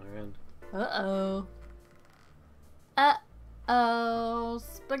might be on our end. Uh-oh. Uh-oh.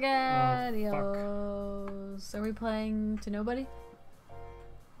 SpaghettiOs. Are we playing to nobody?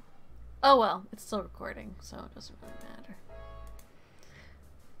 Oh well, it's still recording, so it doesn't really matter.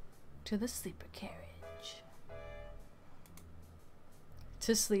 To the sleeper carriage.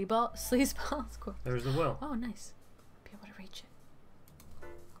 To sleazeballs course. There's the will. Oh, nice. Be able to reach it.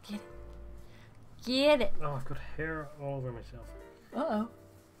 Get it. Get it. Oh, I've got hair all over myself. Uh-oh.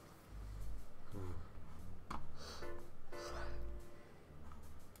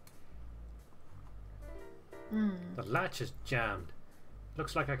 The latch is jammed.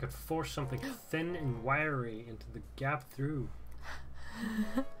 Looks like I could force something thin and wiry into the gap through.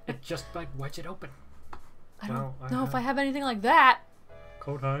 It just might wedge it open. I don't know if I have anything like that.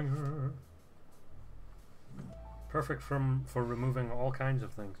 Coat hanger. Perfect for removing all kinds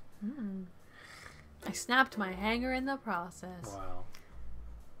of things. I snapped my hanger in the process. Wow.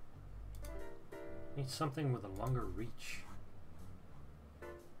 Need something with a longer reach.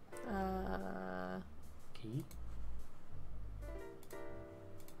 Key?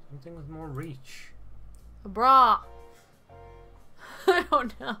 Something with more reach. A bra. I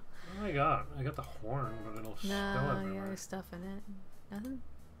don't know. What do I got? I got the horn, but it'll spill No, everywhere. yeah, there's stuff in it. Nothing?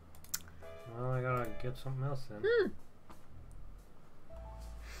 Well, I gotta get something else in.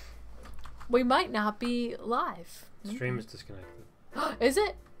 We might not be live. Stream is disconnected. Is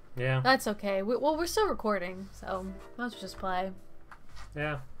it? Yeah. That's okay. Well, we're still recording, so let's just play.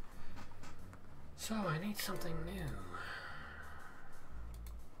 Yeah. So, I need something new.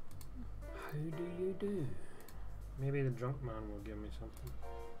 How do you do? Maybe the drunk man will give me something.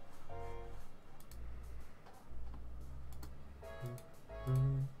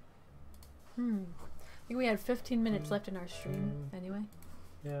 I think we had 15 minutes left in our stream, anyway.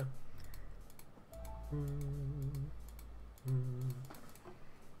 Yeah.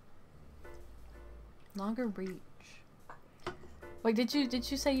 Longer reach. Wait, did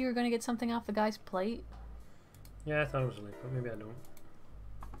you say you were gonna get something off the guy's plate? Yeah, I thought it was late, but maybe I don't.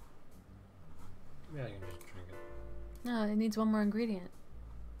 Maybe I can just drink it. No, it needs one more ingredient.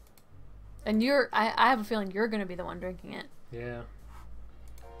 And I have a feeling you're gonna be the one drinking it. Yeah.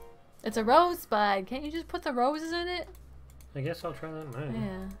 It's a rosebud. Can't you just put the roses in it? I guess I'll try that now.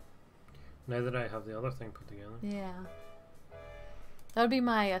 Yeah. Now that I have the other thing put together. Yeah. That would be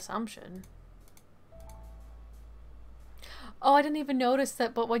my assumption. Oh, I didn't even notice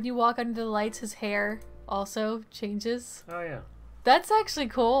that, but when you walk under the lights, his hair also changes. Oh, yeah. That's actually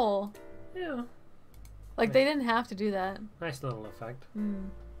cool. Yeah. Like, Nice. they didn't have to do that. Nice little effect.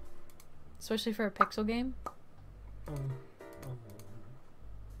 Especially for a pixel game.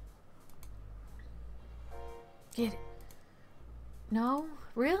 Get it. No?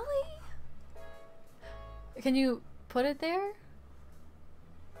 Really? Can you put it there?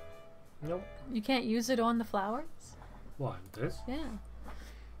 Nope. You can't use it on the flowers? What, this? Yeah.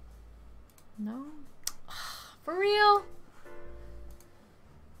 No? For real?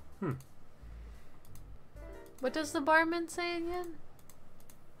 What does the barman say again?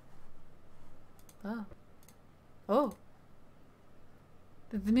 Oh. Oh.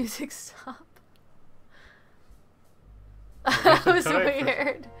 Did the music stop? That was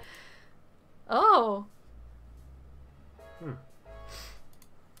weird. Oh.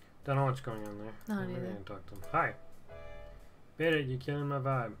 Don't know what's going on there. No, Maybe I neither. can talk to him. Hi. Beta, you're killing my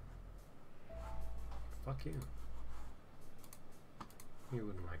vibe. Fuck you. You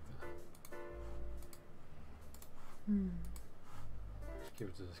wouldn't like that. Just give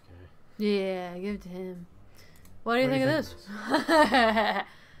it to this guy. Yeah, give it to him. What do you What think do of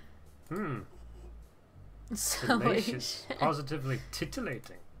you this? So Delicious. Positively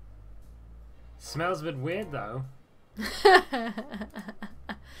titillating. Smells a bit weird though.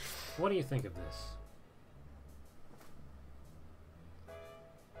 What do you think of this?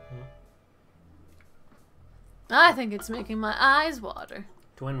 I think it's making my eyes water.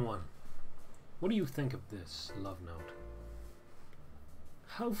 Twin one. What do you think of this love note?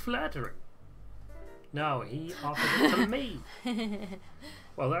 How flattering. No, he offered it to me.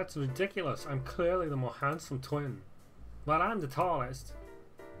 Well, that's ridiculous. I'm clearly the more handsome twin. But I'm the tallest.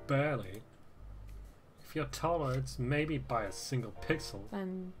 Barely. If you're taller, it's maybe by a single pixel.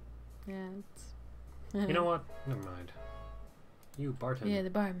 And yeah, it's. You know what? Never mind. You bartender. Yeah, the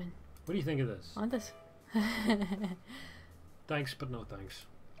barman. What do you think of this? Want this? Thanks, but no thanks.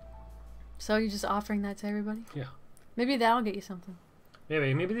 So you're just offering that to everybody? Yeah. Maybe that'll get you something.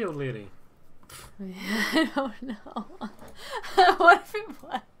 Maybe the old lady. Yeah, I don't know. What if it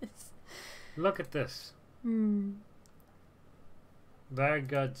was? Look at this. Hmm. Very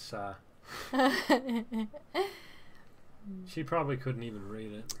good, sir. She probably couldn't even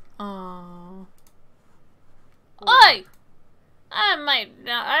read it. Aww. Oi!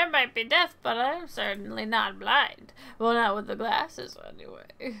 I might be deaf, but I'm certainly not blind. Well, not with the glasses,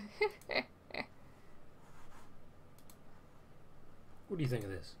 anyway. What do you think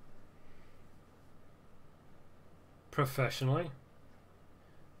of this? Professionally,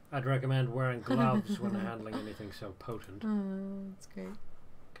 I'd recommend wearing gloves when handling anything so potent. Oh, that's great.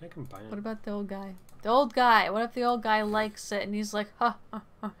 Can I combine What it? about the old guy? The old guy. What if the old guy likes it and he's like, ha, ha,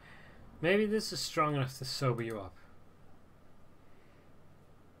 ha. Maybe this is strong enough to sober you up.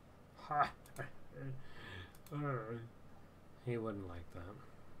 He wouldn't like that.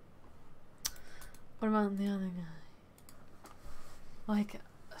 What about the other guy? Like,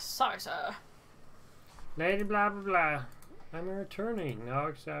 sorry, sir. Lady blah blah blah. I'm a attorney, no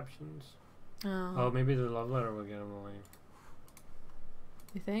exceptions. Oh, maybe the love letter will get him away.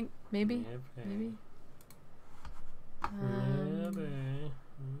 You think? Maybe? Maybe? Maybe.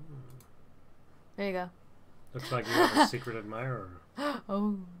 There you go. Looks like you have a secret admirer.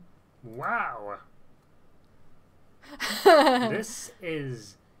 Oh. Wow. This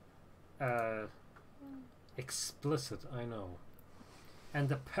is explicit, I know. And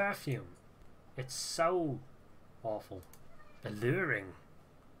the perfume, it's so awful. Alluring.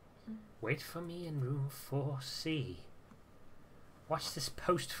 Wait for me in room 4C. Watch this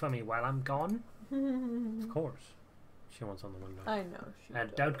post for me while I'm gone. Of course. She wants on the window. I know. She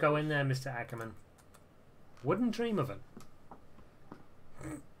does. Don't go in there, Mr. Ackerman. Wouldn't dream of it.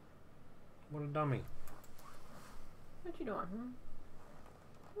 What a dummy. What you doing?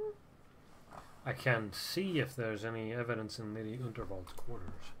 I can see if there's any evidence in Lady Unterwald's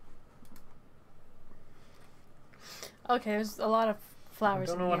quarters. Okay, there's a lot of flowers.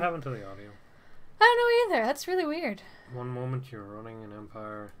 I don't know what happened to the audio. I don't know either. That's really weird. One moment you're running an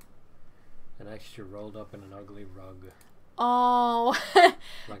empire, the next you're rolled up in an ugly rug. Oh.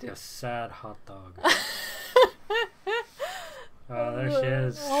 Like a sad hot dog. Oh, there she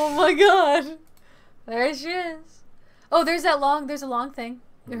is. Oh my god. There she is. Oh, there's a long thing.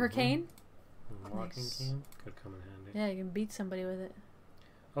 Her cane. Walking Nice. cane could come in handy. Yeah, you can beat somebody with it.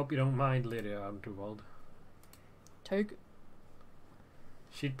 Hope you don't mind, Lady Unterwald. Take.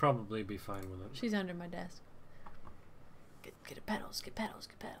 She'd probably be fine with it. She's under my desk. Get a petals, get petals,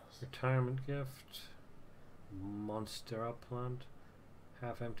 get petals. Retirement gift. Monster up plant.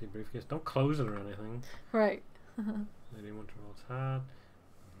 Half empty briefcase. Don't close it or anything. Right. Lady Unterwald's hat.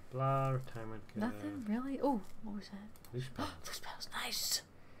 Blah. Retirement gift. Nothing really. Oh, what was that? Loose petals. Loose petals. Nice.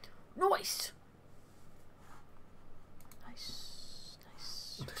 Nice. Nice.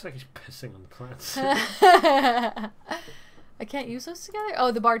 Nice. It looks like he's pissing on the plants. I can't use those together?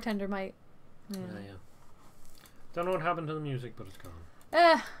 Oh, the bartender might. Yeah. Yeah. Don't know what happened to the music, but it's gone.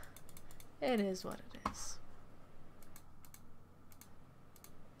 It is what it is.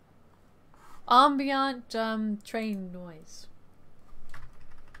 Ambient train noise.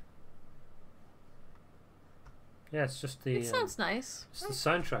 Yeah, it's just the. It sounds nice. It's the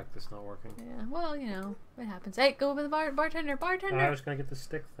soundtrack that's not working. Yeah, well, you know, it happens. Hey, go over the bartender. Bartender! I was gonna get the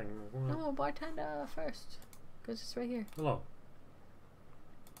stick thing. No, bartender first. Because it's right here. Hello.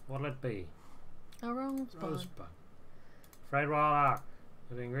 What'll it be? A rosebud. Rosebud. Fried raw.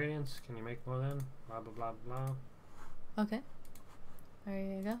 With the ingredients, can you make more then? Blah blah blah blah. Okay. There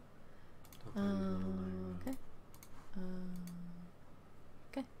you go. Okay.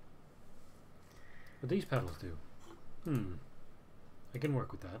 Okay. What these petals do? I can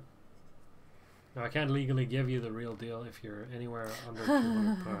work with that. Now I can't legally give you the real deal if you're anywhere under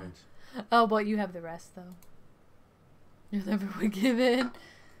 200 pounds. Oh, but you have the rest though. You'll never forgive it.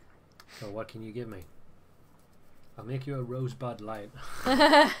 So what can you give me? I'll make you a rosebud light.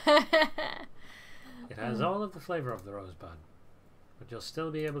 It has all of the flavor of the rosebud, but you'll still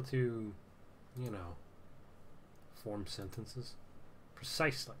be able to, you know, form sentences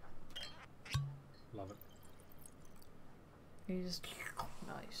precisely. Love it. You just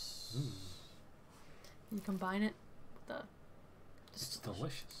nice. You combine it with the. It's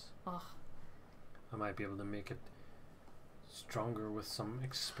delicious. Oh. I might be able to make it stronger with some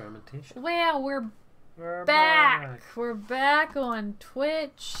experimentation. Well, we're back. We're back on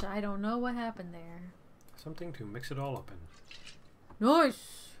Twitch. I don't know what happened there. Something to mix it all up in.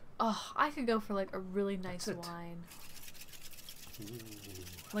 Nice! Oh, I could go for like a really nice wine. Ooh.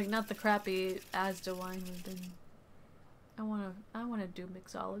 Like not the crappy Asda wine we've been. I wanna do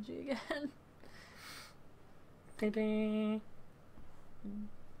mixology again. Ding-ding.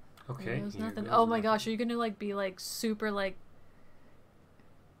 Okay. There's nothing. Oh my gosh, are you gonna like be like super like?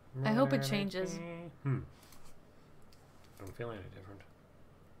 I hope it changes. I don't feel any different.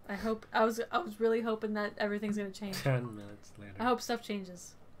 I hope. I was really hoping that everything's gonna change. 10 minutes later. I hope stuff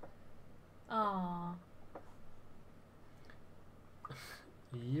changes. Aww.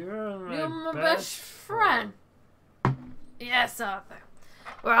 You're my best friend. Yes, Arthur.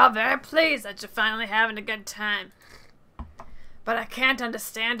 We're all very pleased that you're finally having a good time. But I can't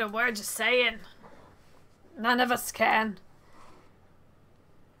understand a word you're saying. None of us can.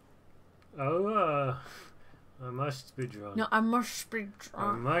 Oh, I must be drunk. No, I must be drunk.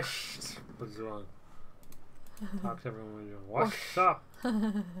 I must be drunk. Talk to everyone when you're what's up,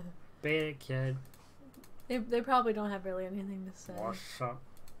 big kid? They probably don't have really anything to say. What's up?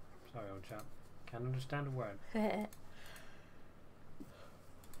 Sorry, old chap. Can't understand a word.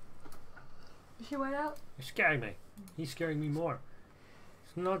 Is she wet out? You're scaring me. He's scaring me more.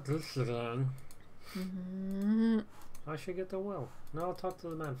 It's not this again. I should get the will. No, I'll talk to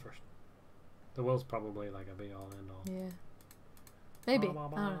the man first. The will's probably like a be all end all. Yeah. Maybe. I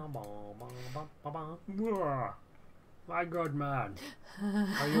don't know. My God, man.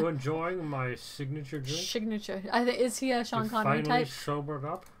 Are you enjoying my signature drink? Signature. I think is he a Sean Connery finally type? Sobered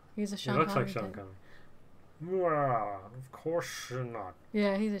up? He's a Sean He looks Connery like Sean type. Connery. Well, of course you're not.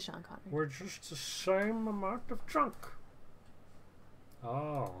 Yeah, he's a Sean Connery. We're just the same amount of drunk.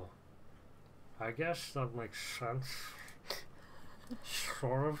 Oh. I guess that makes sense.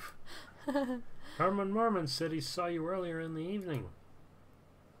 Sort of. Herman Merman said he saw you earlier in the evening.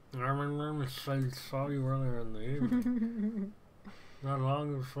 Herman Merman said he saw you earlier in the evening. Not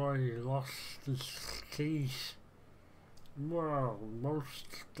long before he lost his keys. Well,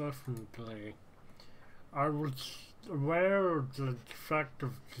 most definitely. I was aware of the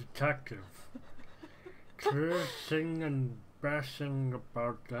defective detective cursing and bashing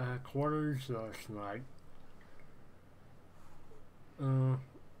about the headquarters last night. Tell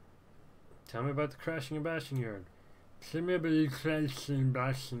me about the crashing and bashing yard. Tell me about the crashing and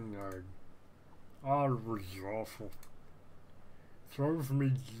bashing yard. Oh, it was awful. Drove me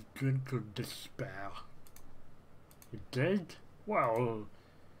to the drink of despair. You did? Well,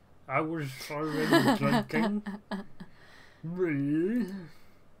 I was already drinking. Really?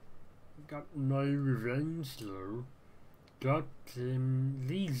 Got my revenge though. Got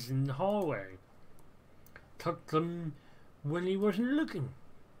these in the hallway. Took them when he wasn't looking.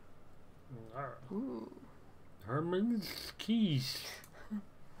 Ooh. Herman's keys.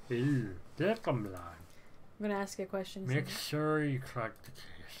 Ew, take them, lad. I'm gonna ask you a question. Make sure you crack the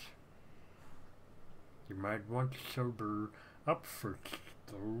case. You might want to sober up first,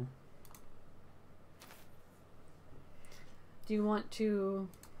 though. Do you want to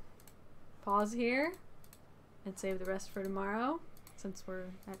pause here and save the rest for tomorrow, since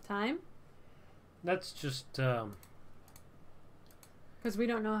we're at time? That's just, Because we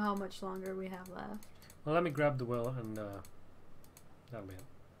don't know how much longer we have left. well, let me grab the will and, that'll be it.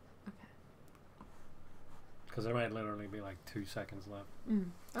 Okay. Because there might literally be like 2 seconds left.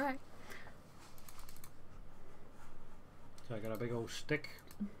 Alright. So I got a big old stick.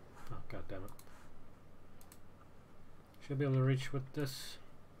 Oh, god damn it. Should be able to reach with this.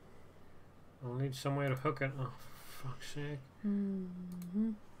 I'll need some way to hook it. Oh, for fuck's sake.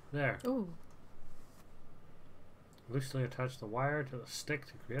 There. Ooh. Loosely attach the wire to the stick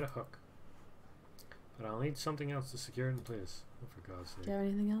to create a hook. But I'll need something else to secure it in place. Oh, for God's sake. Do you have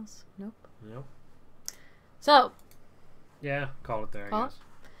anything else? Nope. Nope. So. Yeah, call it there, I guess.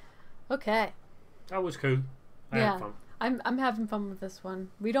 Okay. That was cool. I had fun. I'm having fun with this one.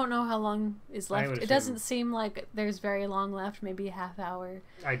 We don't know how long is left. It doesn't seem like there's very long left. Maybe a half hour.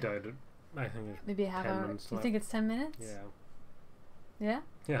 I doubt it. I think it's maybe a half 10 hour. minutes You left. think it's 10 minutes? Yeah. Yeah?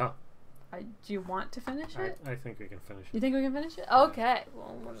 Yeah. Do you want to finish it? I think we can finish it. You think we can finish it? Okay.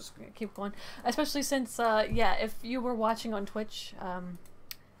 Well, we're just going to keep going. Especially since, yeah, if you were watching on Twitch,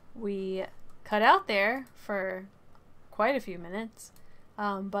 we cut out there for quite a few minutes.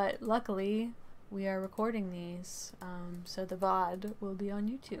 But luckily, we are recording these, so the VOD will be on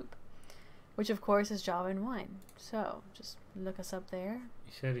YouTube. Which, of course, is Java and Whine. So, just look us up there.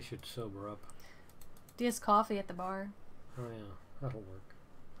 He said he should sober up. He has coffee at the bar. Oh, yeah. That'll work.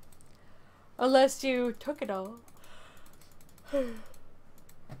 Unless you took it all. What's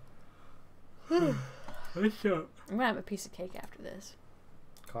up? I'm gonna have a piece of cake after this.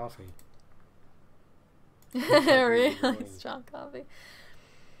 Coffee. Really strong coffee.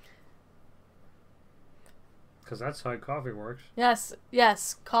 Because that's how coffee works. Yes,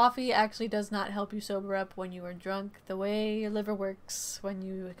 yes. Coffee actually does not help you sober up when you are drunk. The way your liver works when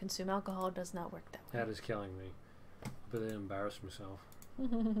you consume alcohol does not work that way. That is killing me. But I embarrass myself.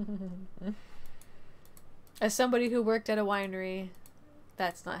 As somebody who worked at a winery,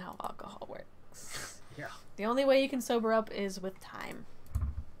 that's not how alcohol works. Yeah. The only way you can sober up is with time.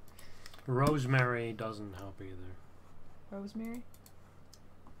 Rosemary doesn't help either. Rosemary?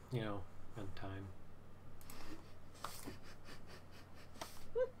 You know, and time.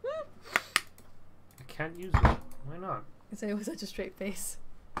 I can't use it. Why not? Because it was such a straight face.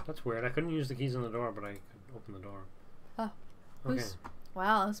 That's weird. I couldn't use the keys on the door, but I could open the door. Oh. Okay.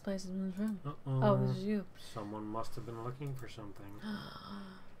 Wow, this place is in this room. Uh-oh. Oh, this is you. Someone must have been looking for something. Oh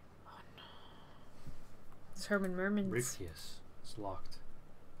no. It's Herman Merman's. Briefcase. It's locked.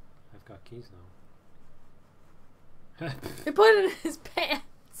 I've got keys now. He put it in his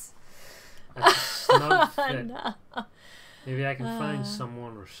pants. That's a snug fit. No. Maybe I can find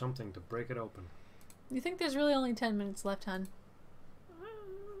someone or something to break it open. You think there's really only 10 minutes left, hon?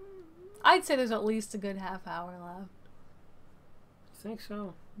 I'd say there's at least a good half hour left. You think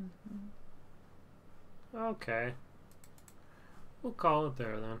so? Mm-hmm. Okay. We'll call it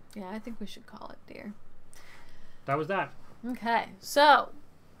there then. Yeah, I think we should call it, dear. That was that. Okay, so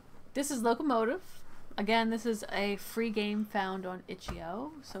this is 𝕊𝕆𝕀𝕸𝕃. Again, this is a free game found on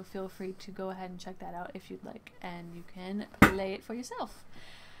itch.io, so feel free to go ahead and check that out if you'd like, and you can play it for yourself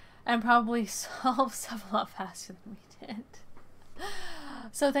and probably solve stuff a lot faster than we did.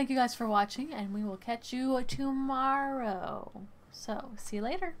 So thank you guys for watching, and we will catch you tomorrow. So see you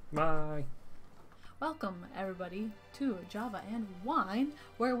later. Bye. Welcome everybody to Java and Wine,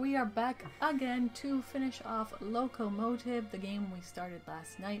 where we are back again to finish off 𝕊𝕆𝕀𝕸𝕃, the game we started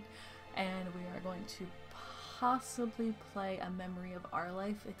last night. And we are going to possibly play a memory of our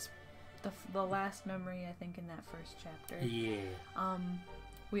life. It's the last memory, I think, in that first chapter. Yeah.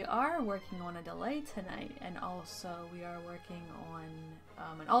 We are working on a delay tonight, and also we are working on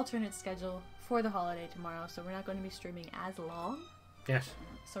an alternate schedule for the holiday tomorrow, so we're not going to be streaming as long. Yes.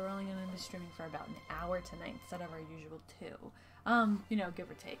 So we're only going to be streaming for about an hour tonight instead of our usual 2. You know, give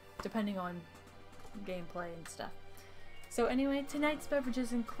or take, depending on gameplay and stuff. So anyway, tonight's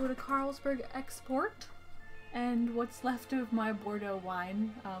beverages include a Carlsberg Export and what's left of my Bordeaux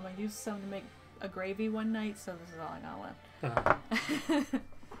wine. I used some to make a gravy one night, so this is all I got left.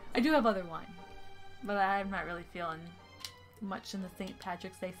 I do have other wine, but I'm not really feeling much in the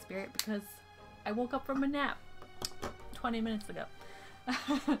𝕃𝕠𝕔𝕠 spirit because I woke up from a nap 20 minutes ago.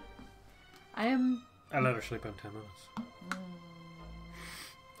 I let her sleep in 10 minutes.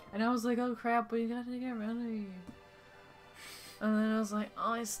 And I was like, oh crap, we gotta get ready. And then I was like,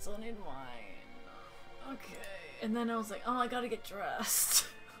 oh, I still need wine. Okay. And then I was like, oh, I gotta get dressed.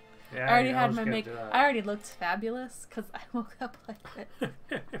 Yeah, I already had my makeup. I already looked fabulous because I woke up like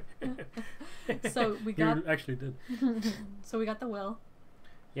this. So we got. You actually did. So we got the will.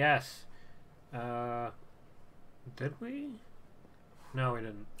 Yes. Did we? No, we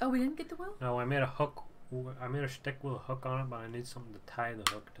didn't. Oh, we didn't get the will? No, I made a hook. I made a stick with a hook on it, but I need something to tie the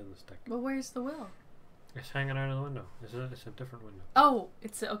hook to the stick. Well, where's the will? It's hanging out of the window. It's a different window. Oh,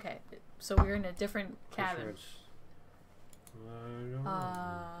 it's okay. So we're in a different cabin. Sure I don't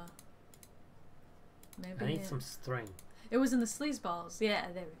know. Maybe I need some string. It was in the sleazeballs. Yeah,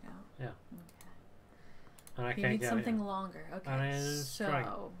 there we go. Yeah. Okay. And I You can't need get something it. longer. Okay. And I need string.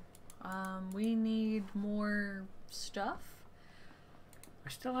 So, we need more stuff. I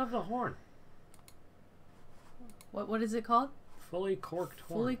still have the horn. What is it called? Fully corked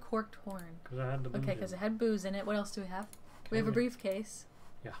horn. Fully corked horn. Because I had the booze. Okay, because it had booze in it. What else do we have? We have a briefcase.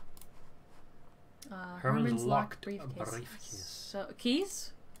 Yeah. Herman's locked briefcase. So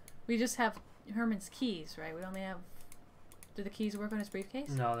keys? We just have Herman's keys, right? We only have. Do the keys work on his briefcase?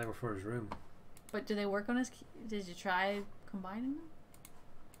 No, they were for his room. But do they work on his key? Did you try combining them?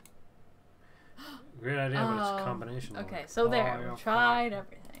 Great idea, but it's a combination. Okay, so there. We tried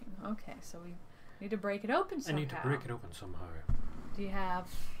everything. Okay, so we need to break it open somehow. I need to break it open somehow. Do you have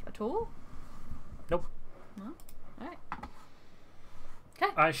a tool? Nope. No? Alright.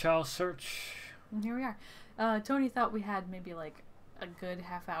 Okay. I shall search. And here we are. Tony thought we had maybe like a good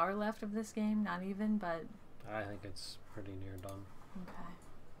half hour left of this game. Not even, but... I think it's pretty near done. Okay.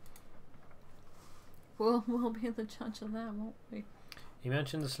 We'll be the judge of that, won't we? He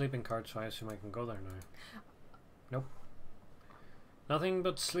mentioned the sleeping cart, so I assume I can go there now. Nope. Nothing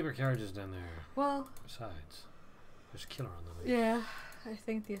but sleeper carriages down there. Well... Besides, there's a killer on the way. Yeah, I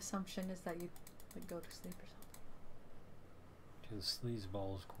think the assumption is that you like, go to sleep or something. To the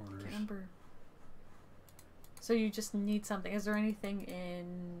sleazeballs quarters. Remember. So you just need something. Is there anything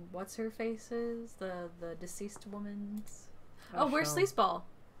in what's her face's? The deceased woman's? Oh, where's Sleazeball?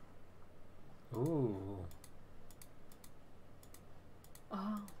 Ooh.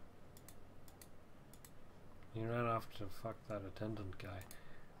 Oh. You ran off to fuck that attendant guy.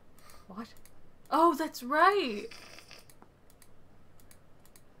 What? Oh, that's right!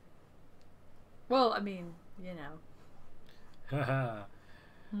 Well, I mean, you know. Haha.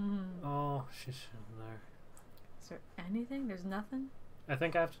 Oh, she's in there. Is there anything? There's nothing? I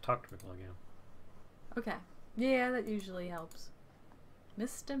think I have to talk to people again. Okay. Yeah, that usually helps.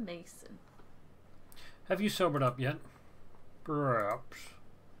 Mr. Mason. Have you sobered up yet? Perhaps.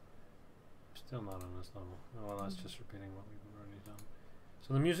 Still not on this level. Oh, well, that's just repeating what we've already done.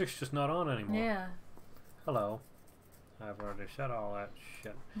 So the music's just not on anymore. Yeah. Hello. I've already said all that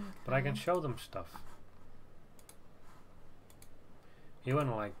shit. Okay. But I can show them stuff. He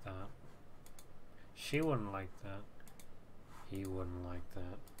wouldn't like that. She wouldn't like that. He wouldn't like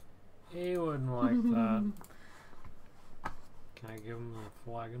that. He wouldn't like that. Can I give him the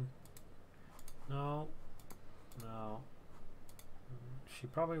flagon? No. No. She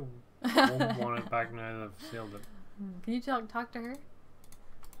probably won't want it back now that I've sealed it. Can you talk to her?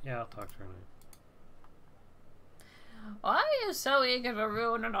 Yeah, I'll talk to her now. Why are you so eager to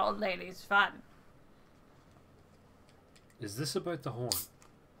ruin an old lady's fun? Is this about the horn?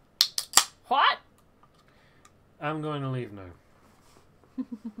 What? I'm going to leave now.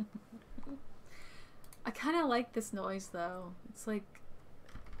 I kind of like this noise though. It's like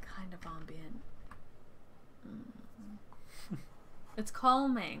kind of ambient. It's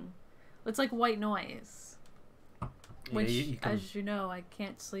calming. It's like white noise. Which, yeah, you can, as you know, I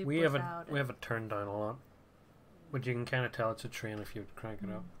can't sleep we without it. We have it turned down a lot. But you can kind of tell it's a train if you crank it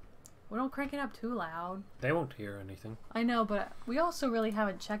up. We don't crank it up too loud. They won't hear anything. I know, but we also really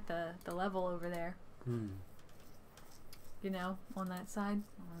haven't checked the level over there. You know, on that side,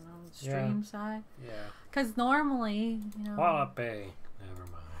 on the stream side. Yeah. Because normally, you know. 𝗠𝗢𝗊𝒆. Never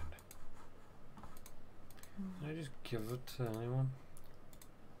mind. Can I just give it to anyone?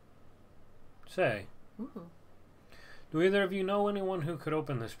 Say. Ooh. Do either of you know anyone who could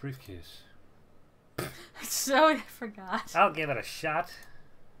open this briefcase? So I forgot. I'll give it a shot.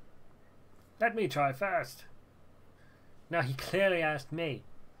 Let me try first. Now he clearly asked me.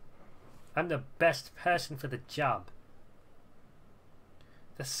 I'm the best person for the job.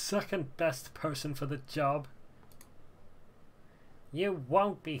 The second best person for the job. You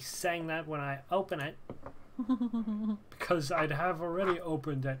won't be saying that when I open it. Because I'd have already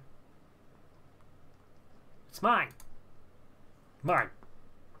opened it. It's mine. Mine.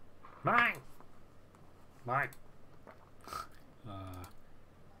 Mine. Mine.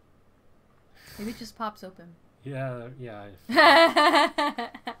 Maybe it just pops open. Yeah.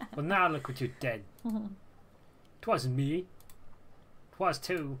 Well, now look what you did. 'Twasn't me. 'Twas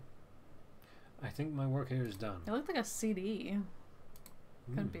too. I think my work here is done. It looked like a CD.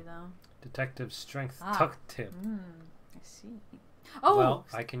 Couldn't be though. Detective strength tuck tip. I see. Oh! Well,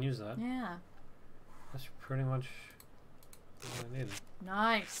 I can use that. Yeah. That's pretty much what I needed.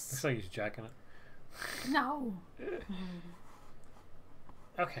 Nice. Looks like he's jacking it. No.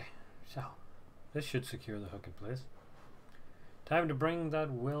 Okay, so this should secure the hook in place. Time to bring that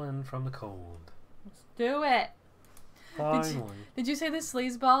will in from the cold. Let's do it. Finally. Did you say the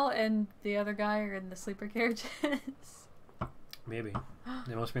sleazeball and the other guy are in the sleeper carriages? Maybe.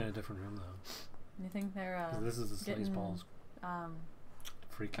 They must be in a different room though. You think they're this is the sleazeballs.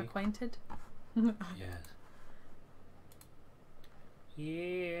 Freaky. Acquainted? Yes.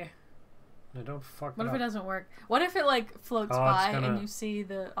 Yeah. No, don't fuck What it if up. it doesn't work? What if it like floats by and you see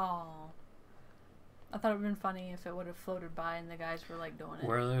the I thought it would have been funny if it would have floated by and the guys were like doing it.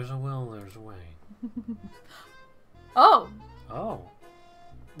 Where there's a will, there's a way. Oh! Oh.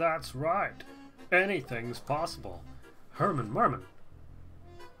 That's right. Anything's possible. Herman Merman.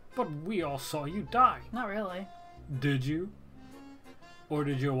 But we all saw you die. Not really. Did you? Or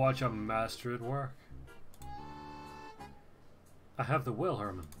did you watch a master at work? I have the will,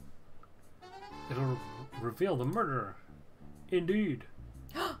 Herman. It'll reveal the murderer. Indeed.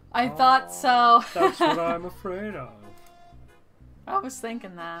 I thought so. That's what I'm afraid of. I was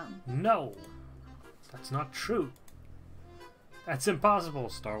thinking that. No. That's not true. That's impossible,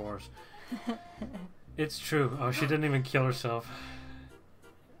 Star Wars. It's true. Oh, she didn't even kill herself.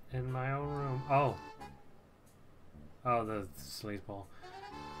 In my own room. Oh. Oh, the sleazeball.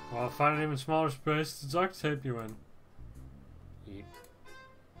 Well, I'll find an even smaller space to duct tape you in. Eat.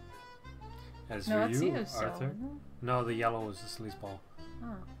 As No, for that's you, you, so, Arthur. isn't it? No, the yellow is the sleazeball.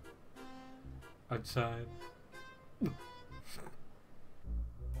 Oh. Outside.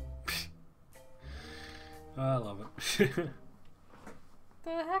 I love it.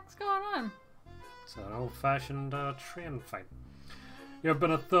 The heck's going on? It's an old-fashioned train fight. You've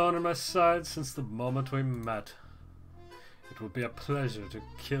been a thorn in my side since the moment we met. It will be a pleasure to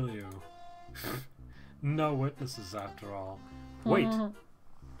kill you. No witnesses, after all. Wait,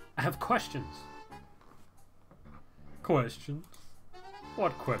 I have questions. Questions?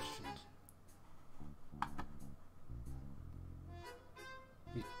 What questions?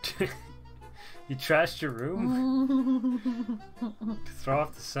 You trashed your room? To throw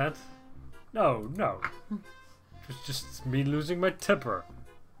off the scent? No, no. It was just me losing my temper.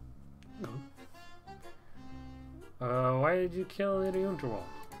 Why did you kill Lady 𝕄𝕠𝕥𝗚?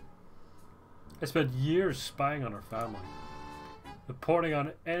 I spent years spying on her family, reporting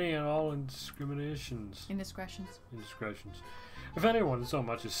on any and all indiscriminations. Indiscretions. If anyone so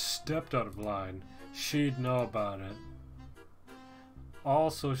much as stepped out of line, she'd know about it.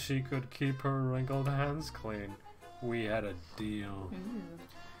 Also, she could keep her wrinkled hands clean. We had a deal. Ooh.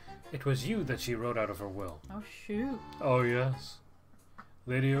 It was you that she wrote out of her will. Oh, shoot. Oh, yes.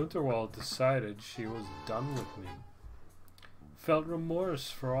 Lady 𝕄𝕠𝕥 decided she was done with me. Felt remorse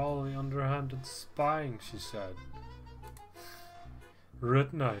for all the underhanded spying, she said.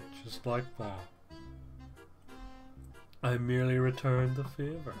 Written out just like that. I merely returned the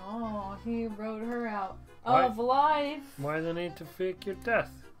favor. Oh, he wrote her out Why? of life. Why the need to fake your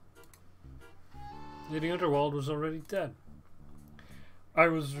death? Lady 𝕄𝕠𝕥 was already dead. I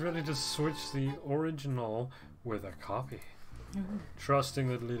was ready to switch the original with a copy. Trusting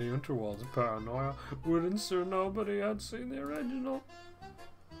that Lady 𝕄𝕠𝕥's paranoia would ensure nobody had seen the original.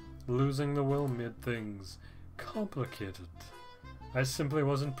 Losing the will made things complicated. I simply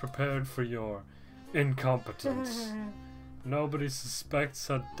wasn't prepared for your incompetence. Nobody suspects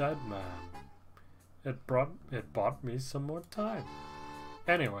a dead man. It bought me some more time.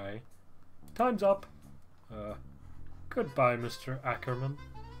 Anyway, time's up. Goodbye, Mr. Ackerman.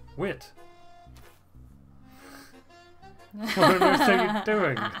 Wait. What on earth are you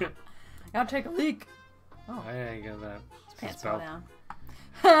doing? Gotta take a leak. Oh. I ain't get that. His pants Spell.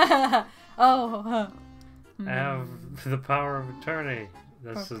 fell down. Oh. I have the power of attorney.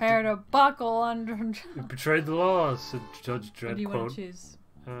 That's Prepare to buckle under. You betrayed the law, said Judge Dredd. What do you want quote. to choose?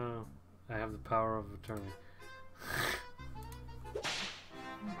 I have the power of attorney.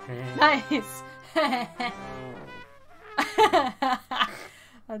 Nice.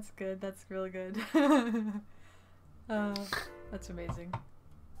 That's good. That's really good. That's amazing.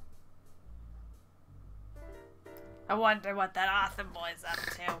 I wonder what that Arthur boy's up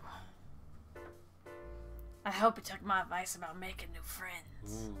to. I hope he took my advice about making new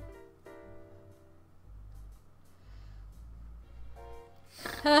friends.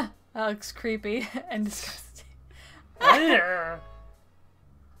 That looks creepy and disgusting.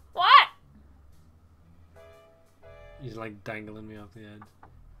 What? He's like dangling me off the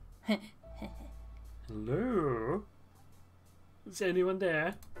edge. Hello? Is anyone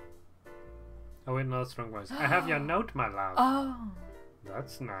there? Oh wait, no, that's the wrong voice. I have your note, my love. Oh.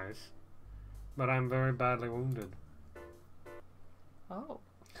 That's nice. But I'm very badly wounded. Oh.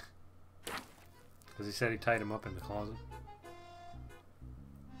 Because he said he tied him up in the closet.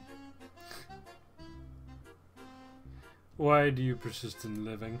 Why do you persist in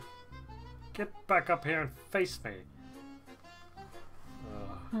living? Get back up here and face me.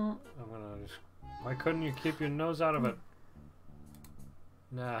 I'm gonna just... Why couldn't you keep your nose out of it?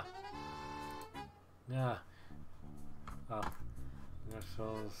 Nah. Nah. Oh. Let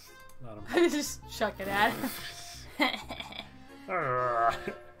him. Just chuck it at him.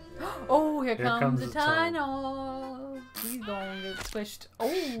 Oh, here comes the tunnel. He's going to get squished.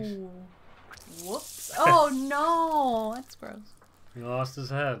 Oh. Whoops. Oh no. That's gross. He lost his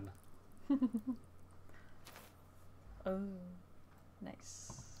head. Oh.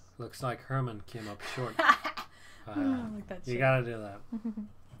 Nice. Looks like Herman came up short. Like that you shit. gotta do that.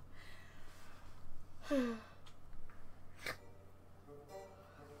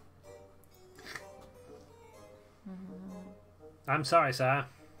 I'm sorry, sir.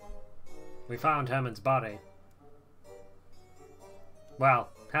 We found Herman's body. Well,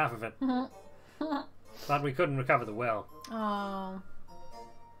 half of it. But we couldn't recover the will. Oh.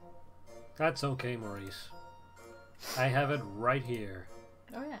 That's okay, Maurice. I have it right here.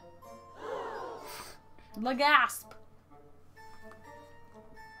 Oh yeah. The gasp.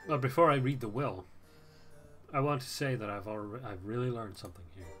 But before I read the will, I want to say that I've really learned something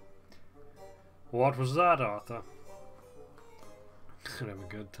here. What was that, Arthur? Gonna have a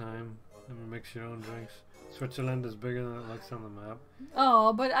good time. Gonna mix your own drinks. Switzerland is bigger than it looks on the map.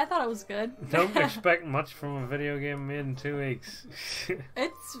 Oh, but I thought it was good. Don't expect much from a video game made in 2 weeks.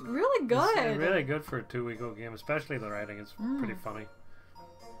 It's really good. It's really good for a 2-week-old game, especially the writing. It's pretty funny.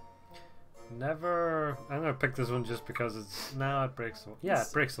 Never... I'm going to pick this one just because it's... No, it breaks the wall. Yeah,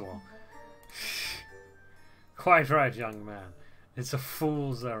 it breaks the wall. Quite right, young man. It's a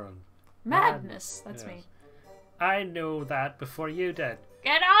fool's errand. Madness. That's me. I knew that before you did.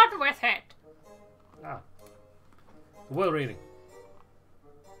 Get on with it! Ah. Will reading.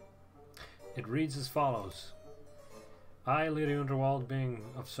 It reads as follows. I, Lady Underworld, being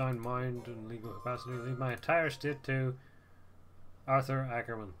of sound mind and legal capacity, leave my entire estate to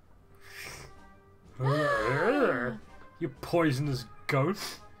𝗟𝗘𝗔𝗥𝗡. You poisonous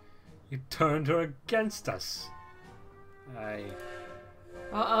goat. You turned her against us.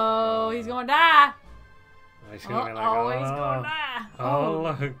 Uh-oh, he's gonna die. He's gonna be like, oh, he's gonna die. Oh,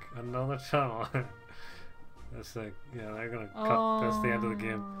 look, another channel. That's like, yeah, they're gonna cut. That's the end of the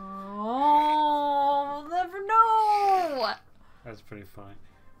game. Oh, we'll never know. That's pretty funny.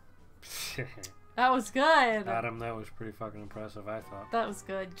 That was good. Adam, that was pretty fucking impressive, I thought. That was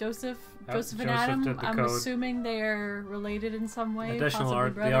good. Joseph and Joseph Adam, did the I'm code. assuming they're related in some way. Additional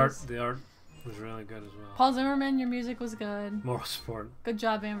art. Brothers. The art was really good as well. Paul Zimmerman, your music was good. Moral support. Good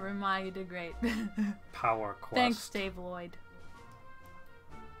job, Amber Mai, you did great. Power Quest. Thanks, Dave Lloyd.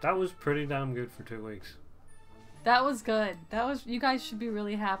 That was pretty damn good for 2 weeks. That was good. That was. You guys should be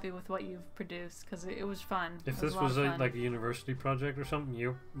really happy with what you've produced because it was fun. If this was like a university project or something,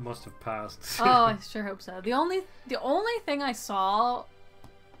 you must have passed. Oh, I sure hope so. The only thing I saw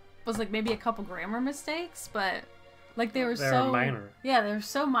was like maybe a couple grammar mistakes, but like they were so minor. Yeah, they were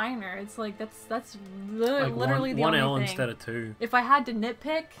so minor. It's like that's literally the one only L thing. instead of 2. If I had to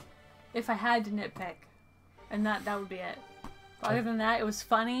nitpick, and that would be it. Other than that, it was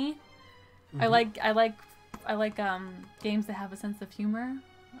funny. I like games that have a sense of humor.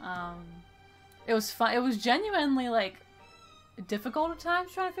 It was fun. It was genuinely like difficult at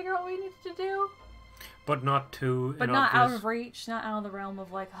times trying to figure out what we needed to do, but not too. But not out of reach, not out of the realm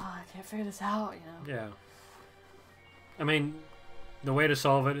of like, oh, I can't figure this out. You know. Yeah. I mean, the way to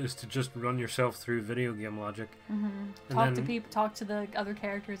solve it is to just run yourself through video game logic. Talk to people, talk to the other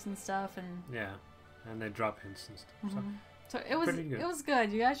characters and stuff, and yeah, and they drop hints and stuff. So it was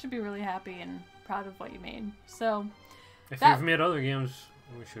good. You guys should be really happy and proud of what you made. So if you've made other games,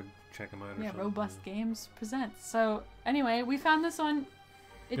 we should check them out. Yeah, Robust Games presents. So anyway, we found this on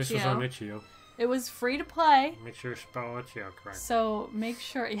𝕄𝕐𝗔𝗬. This was on 𝕄𝗐𝗍. It was free to play. Make sure you spell 𝕄𝗐𝗍 correct. So make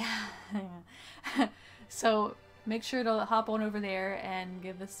sure, So make sure to hop on over there and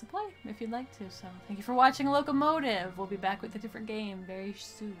give this a play if you'd like to. So thank you for watching Locomotive. We'll be back with a different game very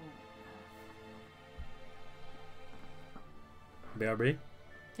soon. BRB?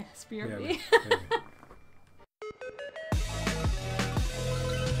 Yes, BRB.